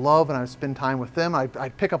people that I love and I'd spend time with them.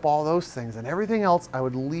 I'd pick up all those things, and everything else I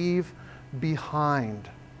would leave behind.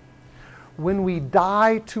 When we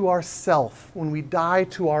die to ourself, when we die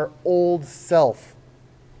to our old self,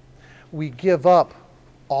 we give up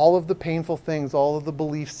all of the painful things, all of the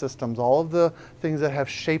belief systems, all of the things that have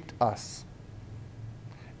shaped us.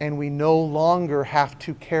 And we no longer have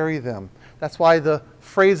to carry them. That's why the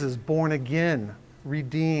phrases born again,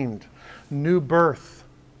 redeemed, new birth,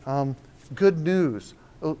 good news,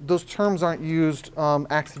 those terms aren't used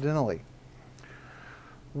accidentally.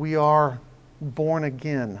 We are born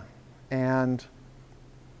again, and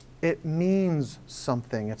it means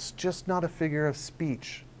something. It's just not a figure of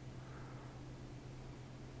speech.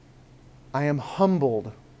 I am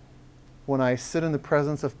humbled when I sit in the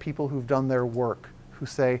presence of people who've done their work, who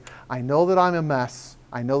say, I know that I'm a mess,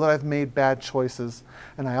 I know that I've made bad choices,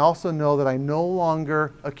 and I also know that I no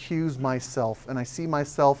longer accuse myself, and I see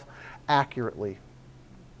myself accurately.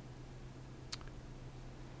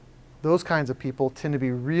 Those kinds of people tend to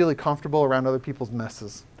be really comfortable around other people's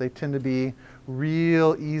messes. They tend to be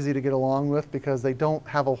real easy to get along with because they don't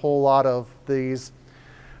have a whole lot of these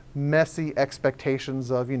messy expectations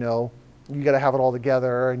of, you got to have it all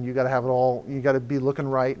together, and you got to have it all, you got to be looking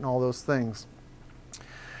right and all those things.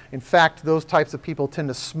 In fact, those types of people tend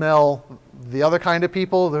to smell the other kind of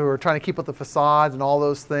people who are trying to keep up the facades and all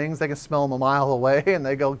those things. They can smell them a mile away, and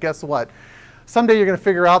they go, guess what? Someday you're going to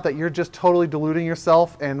figure out that you're just totally deluding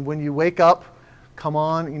yourself, and when you wake up, come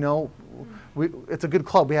on, it's a good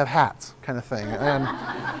club. We have hats, kind of thing. And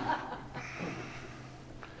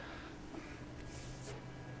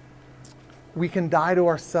we can die to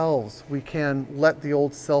ourselves. We can let the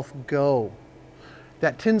old self go.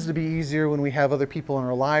 That tends to be easier when we have other people in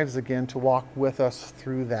our lives again to walk with us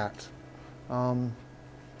through that. And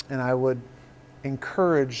I would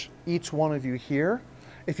encourage each one of you here,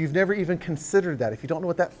 if you've never even considered that, if you don't know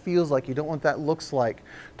what that feels like, you don't know what that looks like,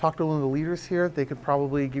 talk to one of the leaders here. They could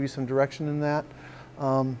probably give you some direction in that.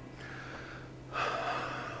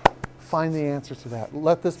 Find the answer to that.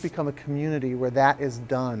 Let this become a community where that is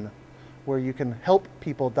done, where you can help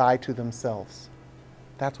people die to themselves.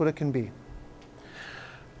 That's what it can be.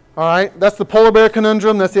 All right, that's the polar bear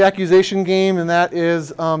conundrum, that's the accusation game, and that is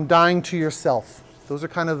dying to yourself. Those are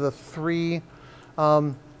kind of the three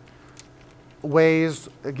ways.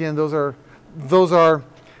 Again, those are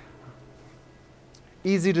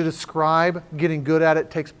easy to describe. Getting good at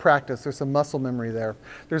it takes practice. There's some muscle memory there.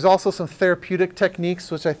 There's also some therapeutic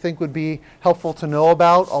techniques which I think would be helpful to know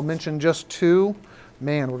about. I'll mention just two.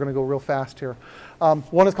 Man, we're going to go real fast here.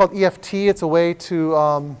 One is called EFT. It's a way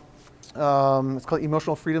to, it's called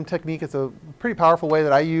emotional freedom technique. It's a pretty powerful way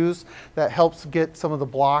that I use that helps get some of the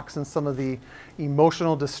blocks and some of the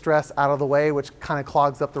emotional distress out of the way, which kind of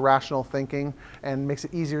clogs up the rational thinking and makes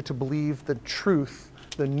it easier to believe the truth,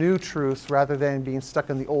 the new truths, rather than being stuck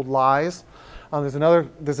in the old lies. There's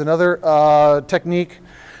another technique.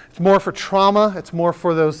 It's more for trauma. It's more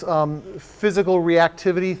for those physical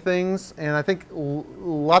reactivity things. And I think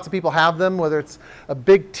lots of people have them, whether it's a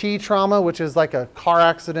big T trauma, which is like a car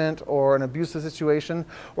accident or an abusive situation,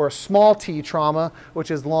 or a small T trauma,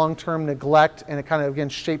 which is long-term neglect, and it kind of, again,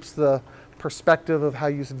 shapes the perspective of how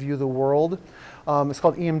you view the world. It's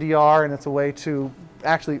called EMDR, and it's a way to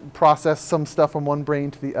actually process some stuff from one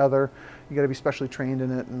brain to the other. You got to be specially trained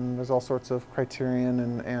in it, and there's all sorts of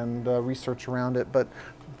criterion and research around it. But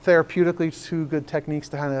therapeutically, two good techniques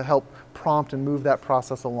to kind of help prompt and move that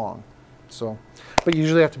process along. So, but you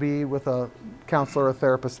usually have to be with a counselor or a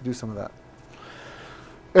therapist to do some of that.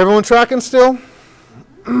 Everyone tracking still?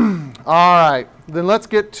 All right, then let's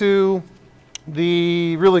get to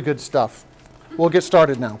the really good stuff. We'll get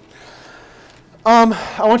started now. I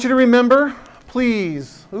want you to remember,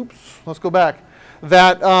 please, let's go back,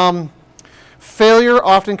 that failure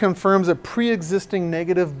often confirms a pre-existing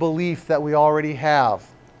negative belief that we already have.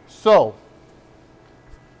 So,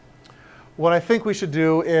 what I think we should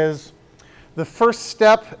do is, the first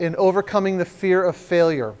step in overcoming the fear of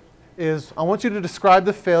failure is, I want you to describe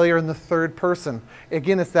the failure in the third person.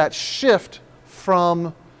 Again, it's that shift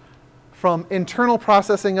from internal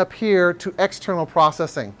processing up here to external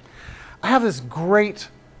processing. I have this great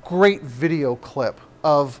video clip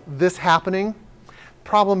of this happening.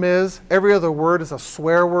 Problem is, every other word is a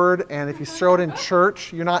swear word, and if you show it in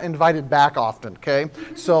church, you're not invited back often, okay?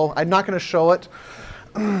 So I'm not going to show it.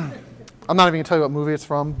 I'm not even going to tell you what movie it's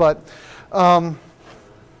from, but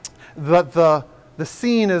the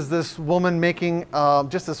scene is this woman making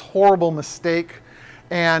just this horrible mistake,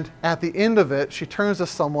 and at the end of it, she turns to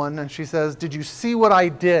someone and she says, "Did you see what I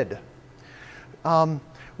did?" When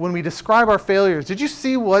we describe our failures, did you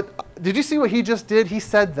see what he just did? He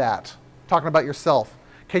said that. Talking about yourself.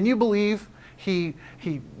 Can you believe he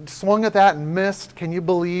swung at that and missed? Can you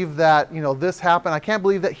believe that, this happened? I can't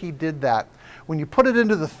believe that he did that. When you put it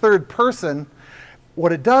into the third person,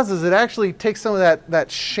 what it does is it actually takes some of that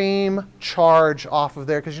shame charge off of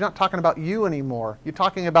there, because you're not talking about you anymore. You're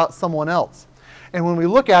talking about someone else. And when we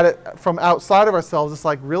look at it from outside of ourselves, it's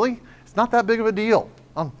like, really? It's not that big of a deal.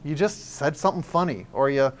 You just said something funny, or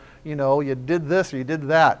you did this or you did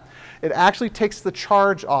that. It actually takes the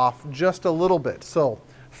charge off just a little bit. So,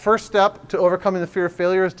 first step to overcoming the fear of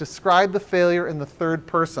failure is describe the failure in the third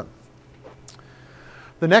person.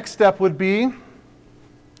 The next step would be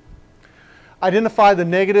identify the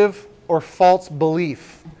negative or false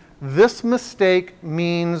belief. This mistake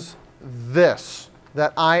means this,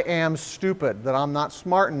 that I am stupid, that I'm not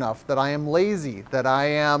smart enough, that I am lazy, that I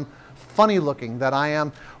am funny looking, that I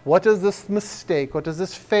am. What does this mistake, what does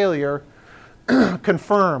this failure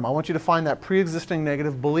confirm? I want you to find that pre-existing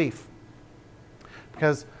negative belief.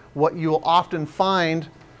 Because what you will often find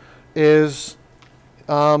is,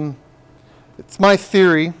 it's my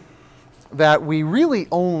theory that we really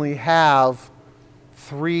only have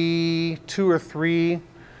two or three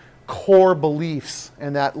core beliefs,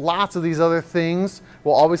 and that lots of these other things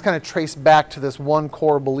will always kind of trace back to this one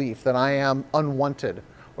core belief, that I am unwanted,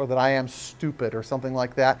 or that I am stupid, or something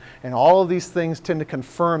like that. And all of these things tend to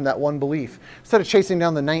confirm that one belief. Instead of chasing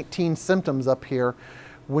down the 19 symptoms up here,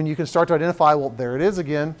 when you can start to identify, well, there it is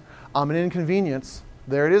again, I'm an inconvenience,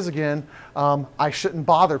 there it is again, I shouldn't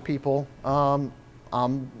bother people, I'm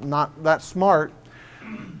not that smart,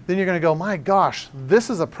 then you're going to go, my gosh, this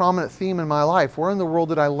is a prominent theme in my life. Where in the world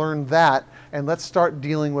did I learn that? And let's start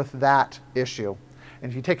dealing with that issue.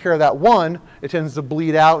 And if you take care of that one, it tends to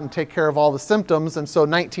bleed out and take care of all the symptoms, and so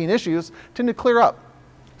 19 issues tend to clear up.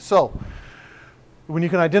 So, when you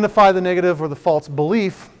can identify the negative or the false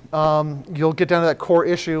belief, you'll get down to that core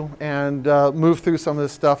issue and move through some of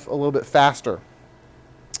this stuff a little bit faster.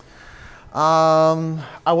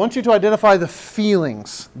 I want you to identify the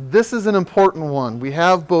feelings. This is an important one. We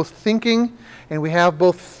have both thinking and we have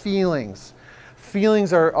both feelings.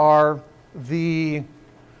 Feelings are the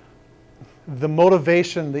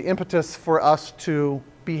motivation, the impetus for us to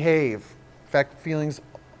behave. In fact, feelings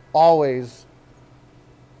always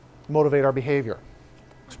motivate our behavior.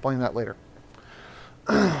 Explain that later.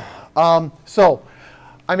 So,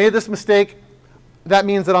 I made this mistake. That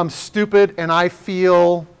means that I'm stupid, and I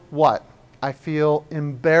feel what? I feel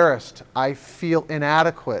embarrassed. I feel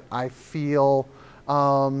inadequate. I feel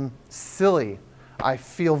silly. I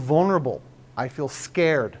feel vulnerable. I feel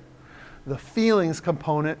scared. The feelings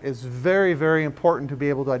component is very, very important to be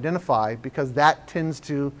able to identify because that tends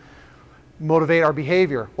to motivate our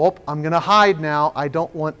behavior. Well, I'm going to hide now. I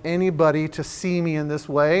don't want anybody to see me in this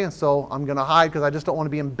way, and so I'm going to hide because I just don't want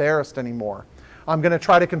to be embarrassed anymore. I'm going to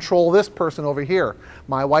try to control this person over here.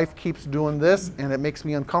 My wife keeps doing this, and it makes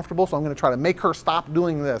me uncomfortable, so I'm going to try to make her stop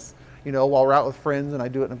doing this, while we're out with friends, and I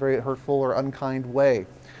do it in a very hurtful or unkind way.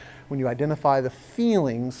 When you identify the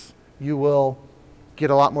feelings, you will get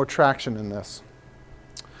a lot more traction in this.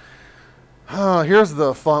 Here's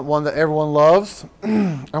the fun one that everyone loves.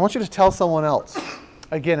 I want you to tell someone else.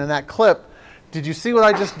 Again, in that clip, did you see what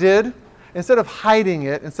I just did? Instead of hiding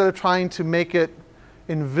it, instead of trying to make it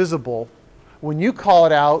invisible, when you call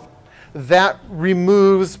it out, that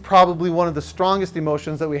removes probably one of the strongest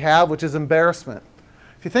emotions that we have, which is embarrassment.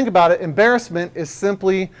 If you think about it, embarrassment is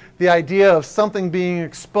simply the idea of something being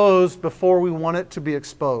exposed before we want it to be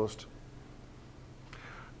exposed.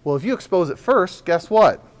 Well, if you expose it first, guess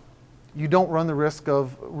what? You don't run the risk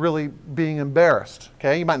of really being embarrassed.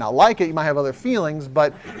 Okay? You might not like it, you might have other feelings,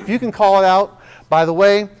 but if you can call it out, by the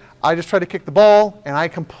way, I just tried to kick the ball and I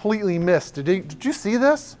completely missed. Did you see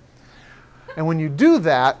this? And when you do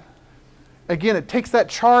that, again, it takes that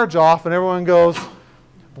charge off and everyone goes,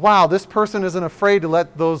 wow, this person isn't afraid to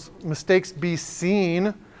let those mistakes be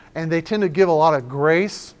seen, and they tend to give a lot of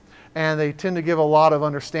grace and they tend to give a lot of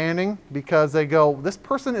understanding because they go, this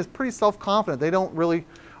person is pretty self-confident. They don't really,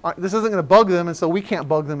 this isn't going to bug them, and so we can't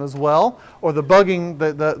bug them as well. Or the bugging,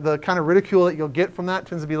 the kind of ridicule that you'll get from that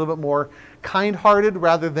tends to be a little bit more kind-hearted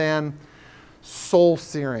rather than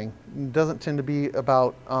soul-searing. It doesn't tend to be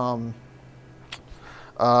about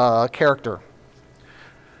character.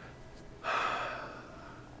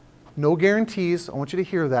 No guarantees. I want you to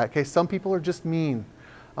hear that. Okay, some people are just mean.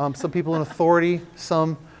 Some people in authority,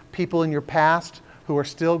 some people in your past who are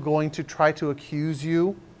still going to try to accuse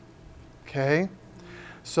you. Okay?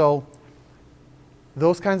 So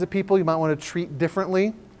those kinds of people you might want to treat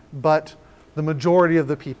differently, but the majority of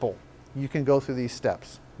the people, you can go through these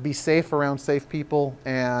steps. Be safe around safe people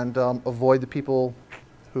and avoid the people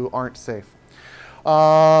who aren't safe.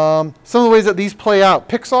 Some of the ways that these play out.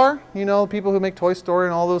 Pixar, people who make Toy Story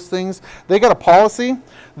and all those things, they got a policy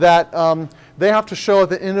that they have to show at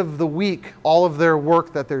the end of the week all of their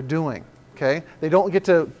work that they're doing. Okay? They don't get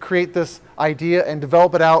to create this idea and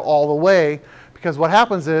develop it out all the way, because what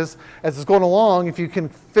happens is, as it's going along, if you can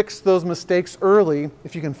fix those mistakes early,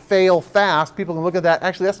 if you can fail fast, people can look at that,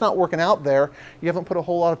 actually that's not working out there. You haven't put a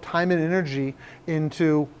whole lot of time and energy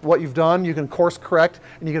into what you've done. You can course correct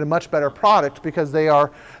and you get a much better product because they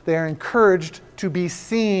are encouraged to be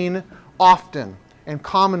seen often and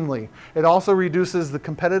commonly. It also reduces the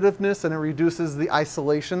competitiveness and it reduces the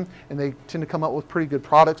isolation, and they tend to come up with pretty good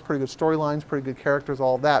products, pretty good storylines, pretty good characters,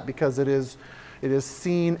 all of that, because it is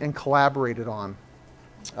seen and collaborated on.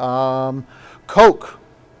 Coke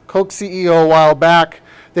CEO a while back,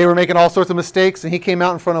 they were making all sorts of mistakes, and he came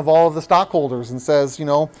out in front of all of the stockholders and says,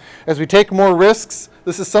 as we take more risks,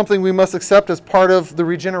 this is something we must accept as part of the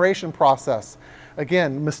regeneration process.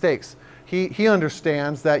 Again, mistakes. He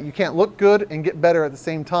understands that you can't look good and get better at the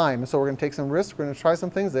same time, and so we're going to take some risks, we're going to try some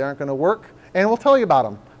things, they aren't going to work, and we'll tell you about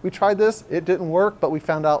them. We tried this, it didn't work, but we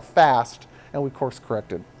found out fast, and we course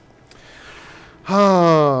corrected.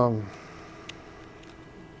 I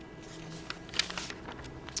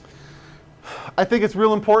think it's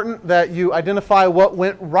real important that you identify what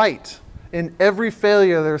went right. In every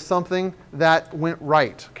failure, there's something that went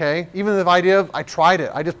right, okay? Even the idea of, I tried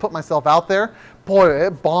it, I just put myself out there. Boy,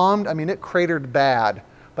 it bombed, it cratered bad.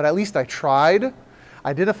 But at least I tried.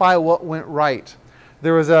 Identify what went right.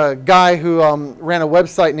 There was a guy who ran a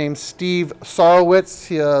website named Steve Sarowitz.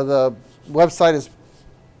 The website is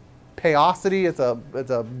Payosity. It's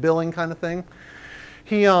a billing kind of thing.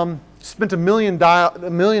 He spent $1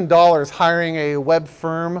 million hiring a web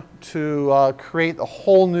firm to create a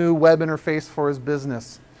whole new web interface for his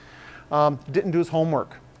business. Didn't do his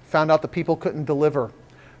homework. Found out the people couldn't deliver.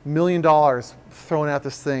 $1 million thrown at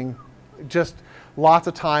this thing. Just lots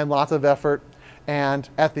of time, lots of effort, and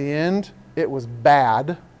at the end, it was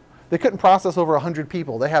bad. They couldn't process over 100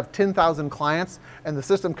 people. They have 10,000 clients, and the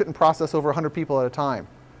system couldn't process over 100 people at a time.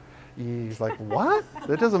 He's like, what?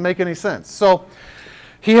 That doesn't make any sense. So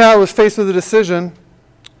he was faced with a decision.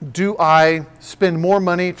 Do I spend more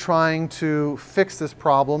money trying to fix this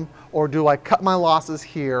problem, or do I cut my losses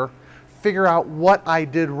here, figure out what I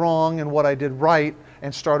did wrong and what I did right,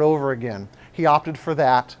 and start over again? He opted for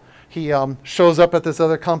that. He shows up at this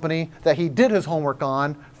other company that he did his homework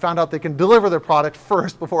on, found out they can deliver their product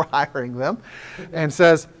first before hiring them, and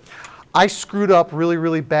says, I screwed up really,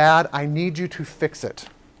 really bad. I need you to fix it.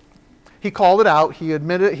 he called it out. He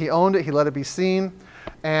admitted it. He owned it. He let it be seen.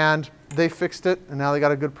 And they fixed it. And now they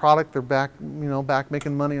got a good product. They're back, back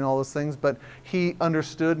making money and all those things. But he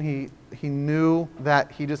understood. And he knew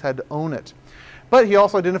that he just had to own it. But he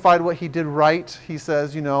also identified what he did right. He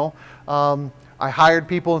says, I hired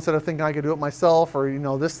people instead of thinking I could do it myself,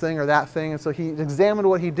 or this thing or that thing. And so he examined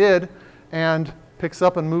what he did and picks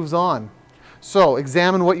up and moves on. So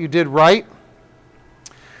examine what you did right.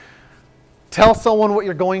 Tell someone what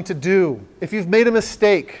you're going to do. If you've made a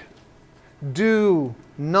mistake, do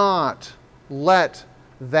not let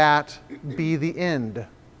that be the end.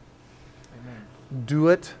 Amen. Do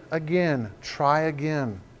it again. Try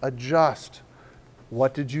again. Adjust.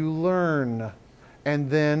 What did you learn? And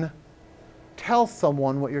then tell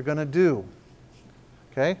someone what you're going to do.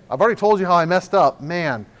 Okay? I've already told you how I messed up.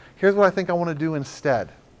 Man, here's what I think I want to do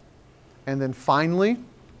instead. And then finally,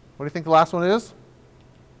 what do you think the last one is?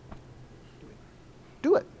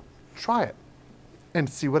 Do it. Try it. And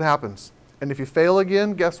see what happens. And if you fail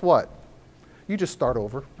again, guess what? You just start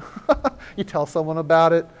over. You tell someone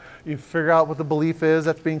about it. You figure out what the belief is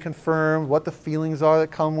that's being confirmed, what the feelings are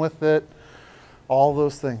that come with it, all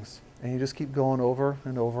those things. And you just keep going over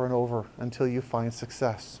and over and over until you find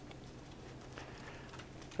success.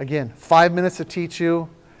 Again, 5 minutes to teach you.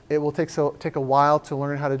 It will take a while to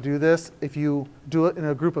learn how to do this. If you do it in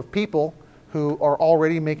a group of people who are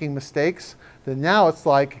already making mistakes, then now it's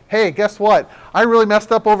like, hey, guess what? I really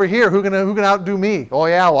messed up over here. Who gonna outdo me? Oh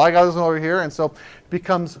yeah, well I got this one over here. And so it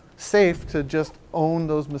becomes safe to just own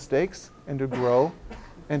those mistakes and to grow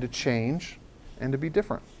and to change and to be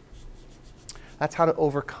different. That's how to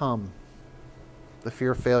overcome the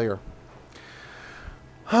fear of failure.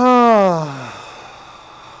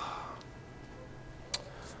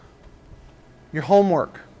 Your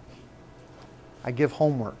homework. I give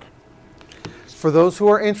homework. For those who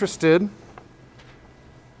are interested,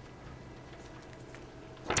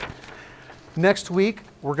 next week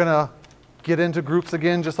we're going to get into groups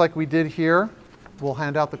again just like we did here. We'll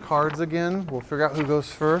hand out the cards again. We'll figure out who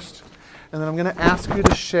goes first. And then I'm going to ask you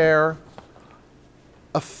to share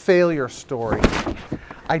a failure story.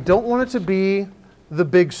 I don't want it to be the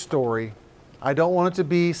big story. I don't want it to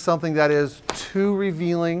be something that is too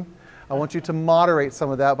revealing. I want you to moderate some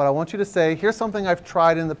of that, but I want you to say, here's something I've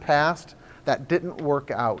tried in the past that didn't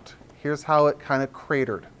work out. Here's how it kind of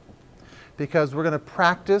cratered. Because we're going to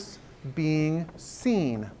practice being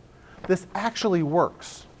seen. This actually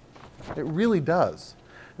works. It really does.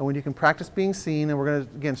 And when you can practice being seen, and we're going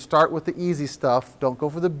to, again, start with the easy stuff. Don't go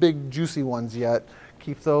for the big, juicy ones yet.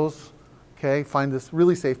 Keep those, okay? Find this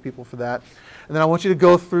really safe people for that. And then I want you to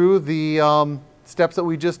go through the steps that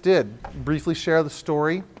we just did. Briefly share the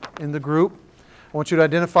story in the group. I want you to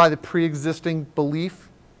identify the pre-existing belief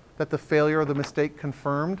that the failure or the mistake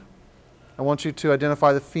confirmed. I want you to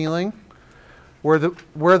identify the feeling, where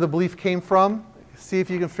the belief came from. See if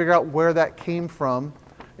you can figure out where that came from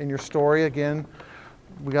in your story. Again,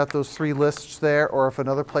 we got those 3 lists there, or if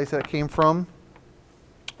another place that it came from.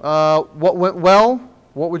 What went well?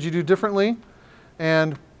 What would you do differently?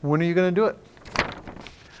 And when are you going to do it?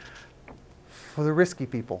 For the risky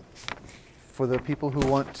people. For the people who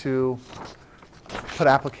want to put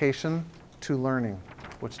application to learning,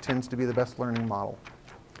 which tends to be the best learning model.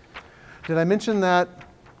 Did I mention that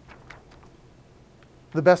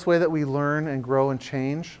the best way that we learn and grow and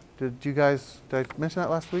change? Did I mention that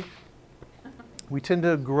last week? We tend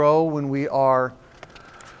to grow when we are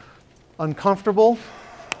uncomfortable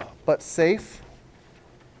but safe.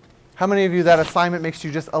 How many of you that assignment makes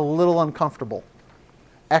you just a little uncomfortable?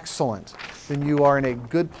 Excellent. Then you are in a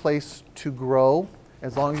good place to grow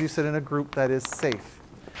as long as you sit in a group that is safe.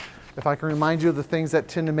 If I can remind you of the things that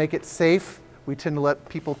tend to make it safe, we tend to let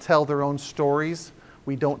people tell their own stories.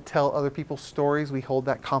 We don't tell other people's stories. We hold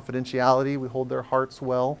that confidentiality. We hold their hearts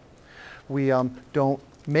well. We don't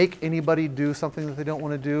make anybody do something that they don't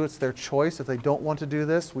want to do. It's their choice. If they don't want to do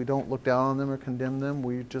this, we don't look down on them or condemn them.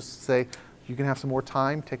 We just say, you can have some more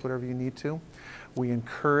time. Take whatever you need to. We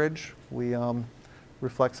encourage. We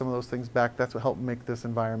reflect some of those things back. That's what helped make this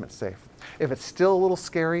environment safe. If it's still a little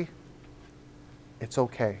scary, it's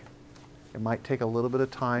okay. It might take a little bit of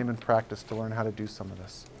time and practice to learn how to do some of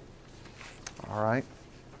this. All right.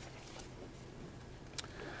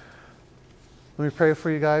 Let me pray for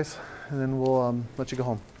you guys, and then we'll let you go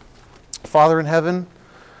home. Father in heaven,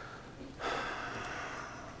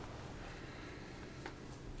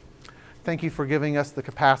 thank you for giving us the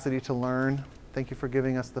capacity to learn. Thank you for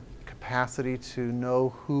giving us the capacity to know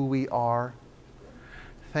who we are.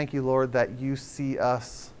 Thank you, Lord, that you see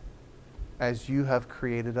us as you have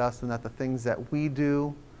created us, and that the things that we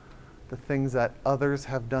do, the things that others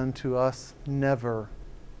have done to us, never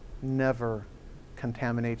never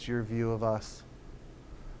contaminates your view of us.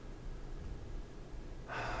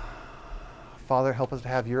 Father, help us to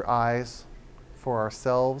have your eyes for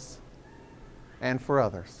ourselves and for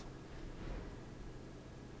others.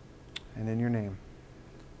 And in your name,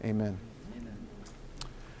 amen. Amen.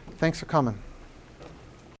 Thanks for coming.